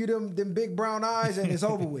you them big brown eyes and it's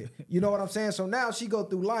over with. You know what I'm saying? So now she go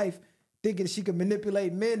through life thinking she can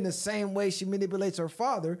manipulate men the same way she manipulates her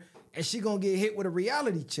father, and she gonna get hit with a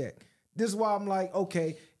reality check. This is why I'm like,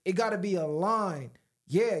 okay, it gotta be a line.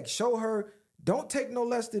 Yeah, show her, don't take no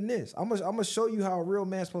less than this. I'm gonna show you how a real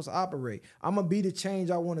man's supposed to operate. I'm gonna be the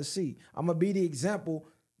change I wanna see. I'm gonna be the example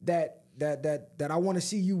that I wanna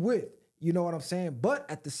see you with. You know what I'm saying? But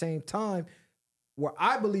at the same time, where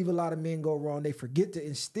I believe a lot of men go wrong, they forget to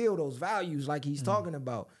instill those values like he's talking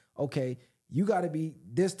about. Okay, you got to be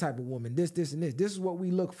this type of woman, this, and this. This is what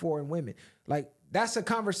we look for in women. Like, that's a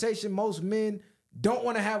conversation most men don't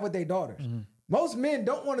want to have with their daughters. Mm-hmm. Most men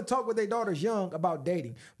don't want to talk with their daughters young about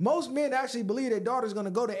dating. Most men actually believe their daughter's going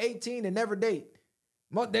to go to 18 and never date.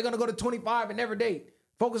 They're going to go to 25 and never date.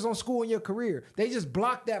 Focus on school and your career. They just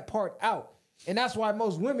block that part out. And that's why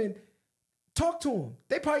most women talk to them.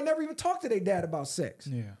 They probably never even talk to their dad about sex.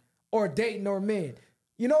 Yeah. Or dating or men.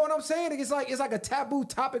 You know what I'm saying? It's like a taboo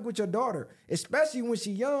topic with your daughter, especially when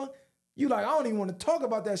she's young. You like, I don't even want to talk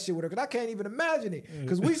about that shit with her because I can't even imagine it.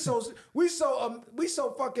 Because we so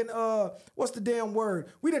fucking what's the damn word?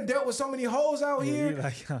 We done dealt with so many hoes out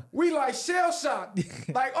here. We like shell shocked.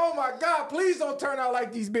 Like, oh my God, please don't turn out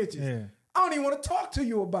like these bitches. Yeah. I don't even want to talk to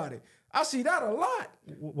you about it. I see that a lot.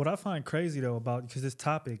 What I find crazy though about, because this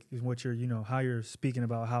topic is what you're, how you're speaking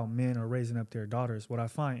about how men are raising up their daughters. What I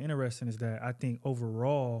find interesting is that I think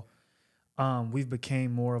overall, we've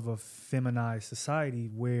became more of a feminized society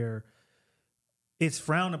where it's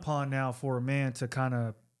frowned upon now for a man to kind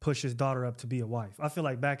of push his daughter up to be a wife. I feel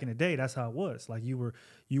like back in the day, that's how it was. Like you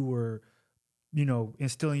were,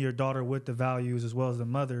 instilling your daughter with the values as well as the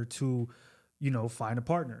mother to, find a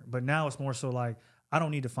partner. But now it's more so like, I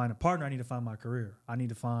don't need to find a partner. I need to find my career. I need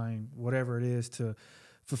to find whatever it is to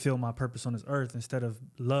fulfill my purpose on this earth instead of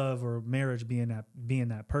love or marriage being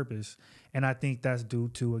that purpose. And I think that's due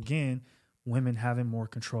to, again, women having more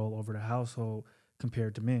control over the household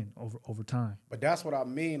compared to men over time. But that's what I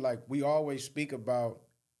mean. Like, we always speak about,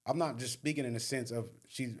 I'm not just speaking in the sense of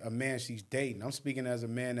she's a man she's dating. I'm speaking as a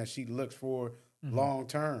man that she looks for long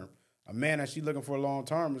term. A man that she's looking for long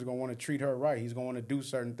term is going to want to treat her right. He's going to want to do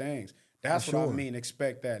certain things. That's For what sure. I mean.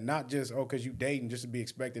 Expect that. Not just, because you dating just to be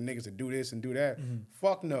expecting niggas to do this and do that.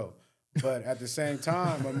 Fuck no. But at the same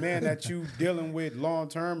time, a man that you dealing with long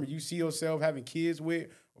term, or you see yourself having kids with,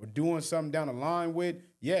 or doing something down the line with,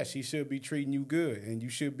 yes, he should be treating you good, and you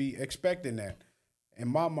should be expecting that. In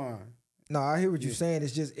my mind. No, I hear what you're saying.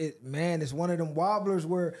 It's just it's one of them wobblers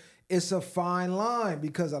where it's a fine line,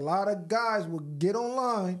 because a lot of guys will get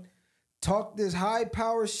online, talk this high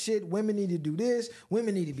power shit. Women need to do this.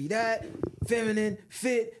 Women need to be that. Feminine,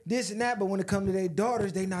 fit, this and that. But when it comes to their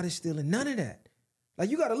daughters, they not instilling none of that. Like,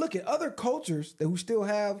 you got to look at other cultures who still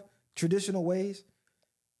have traditional ways.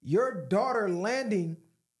 Your daughter landing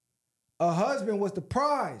a husband was the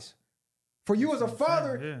prize. For you as a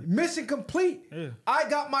father, mission complete. Yeah. I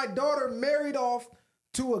got my daughter married off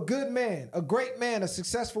to a good man, a great man, a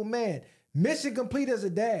successful man. Mission complete as a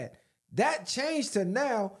dad. That changed to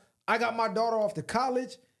now, I got my daughter off to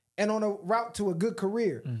college and on a route to a good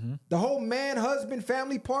career. Mm-hmm. The whole man, husband,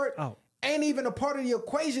 family part ain't even a part of the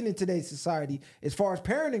equation in today's society as far as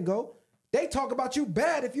parenting go. They talk about you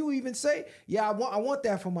bad if you even say, yeah, I want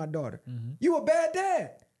that for my daughter. Mm-hmm. You a bad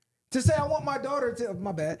dad. To say I want my daughter to,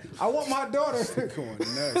 my bad, I want my daughter going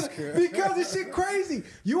nuts, because this shit crazy.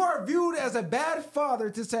 You are viewed as a bad father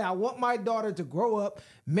to say I want my daughter to grow up,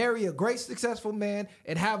 marry a great successful man,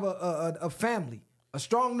 and have a family, a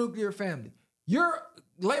strong nuclear family. You're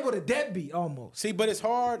labeled a deadbeat almost. See, but it's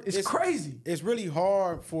hard. It's crazy. It's really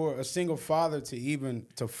hard for a single father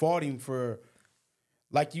to fault him for,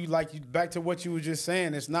 like you back to what you were just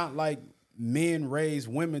saying. It's not like men raise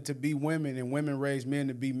women to be women and women raise men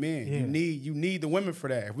to be men. Yeah. You need the women for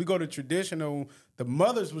that. If we go to traditional, the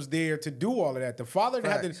mothers was there to do all of that. The father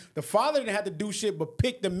didn't have to do shit but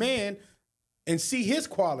pick the man and see his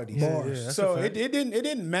qualities. So it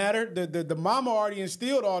didn't matter. The mama already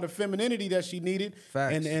instilled all the femininity that she needed.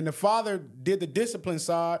 And the father did the discipline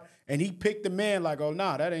side, and he picked the man like, oh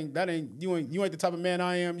nah, that ain't you ain't the type of man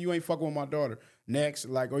I am. You ain't fucking with my daughter. Next,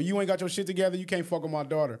 like, or you ain't got your shit together, you can't fuck with my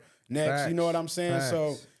daughter. Next, you know what I'm saying? Facts.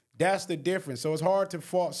 So that's the difference. So it's hard to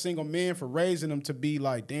fault single men for raising them to be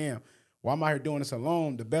like, damn, well, I'm out here doing this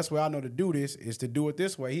alone. The best way I know to do this is to do it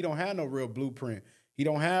this way. He don't have no real blueprint. He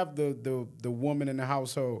don't have the woman in the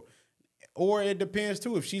household. Or it depends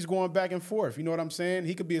too, if she's going back and forth. You know what I'm saying?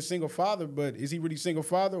 He could be a single father, but is he really single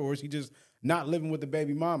father, or is he just not living with the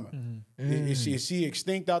baby mama? Mm-hmm. Is she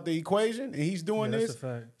extinct out the equation and he's doing this? That's a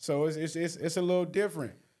fact. So it's a little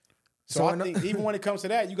different. So I think even when it comes to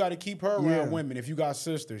that, you got to keep her around women. If you got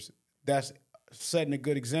sisters, that's setting a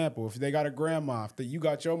good example. If they got a grandma, if you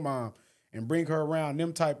got your mom, and bring her around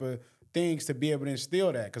them type of things to be able to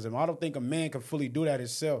instill that. Because I don't think a man can fully do that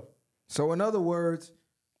himself. So in other words,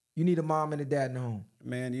 you need a mom and a dad in the home.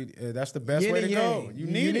 Man, that's the best way to go. You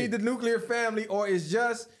need the nuclear family, or it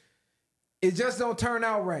just don't turn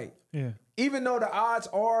out right. Yeah. Even though the odds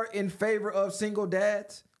are in favor of single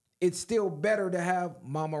dads, it's still better to have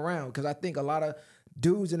mom around, because I think a lot of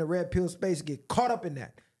dudes in the red pill space get caught up in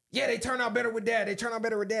that. Yeah, they turn out better with dad.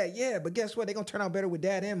 Yeah, but guess what? They're going to turn out better with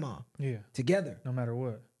dad and mom. Yeah. Together. No matter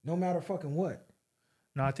what. No matter fucking what.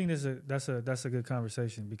 No, I think that's a good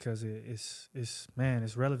conversation, because it's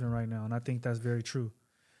relevant right now, and I think that's very true.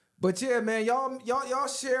 But yeah, man, y'all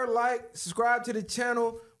share, like, subscribe to the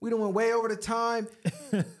channel. We done went way over the time.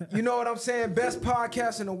 You know what I'm saying? Best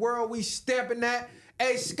podcast in the world. We stamping that.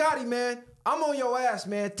 Hey, Scotty, man, I'm on your ass,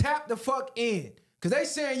 man. Tap the fuck in. Because they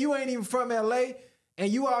saying you ain't even from L.A.,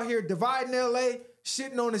 and you out here dividing L.A.,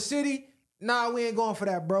 shitting on the city. Nah, we ain't going for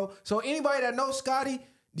that, bro. So anybody that knows Scotty,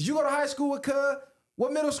 did you go to high school with Cub?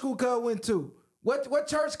 What middle school Cub went to? What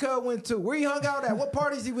church Cub went to? Where he hung out at? What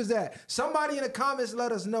parties he was at? Somebody in the comments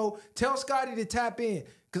let us know. Tell Scotty to tap in.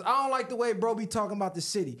 Because I don't like the way bro be talking about the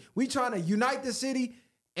city. We trying to unite the city,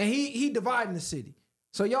 and he dividing the city.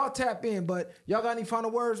 So y'all tap in, but y'all got any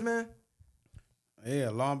final words, man? Yeah,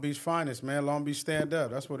 Long Beach finest, man. Long Beach stand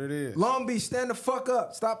up. That's what it is. Long Beach, stand the fuck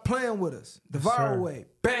up. Stop playing with us. The viral way.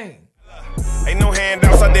 Bang. Ain't no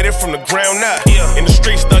handouts, I did it from the ground up. In the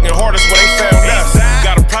streets, thugging hardest where they found us.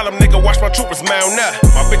 Got a problem, nigga, watch my troopers mount up.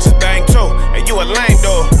 My bitches bang too, and you a lame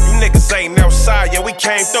though. You niggas ain't outside, yeah, we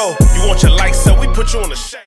came through. You want your lights up, we put you on the shade.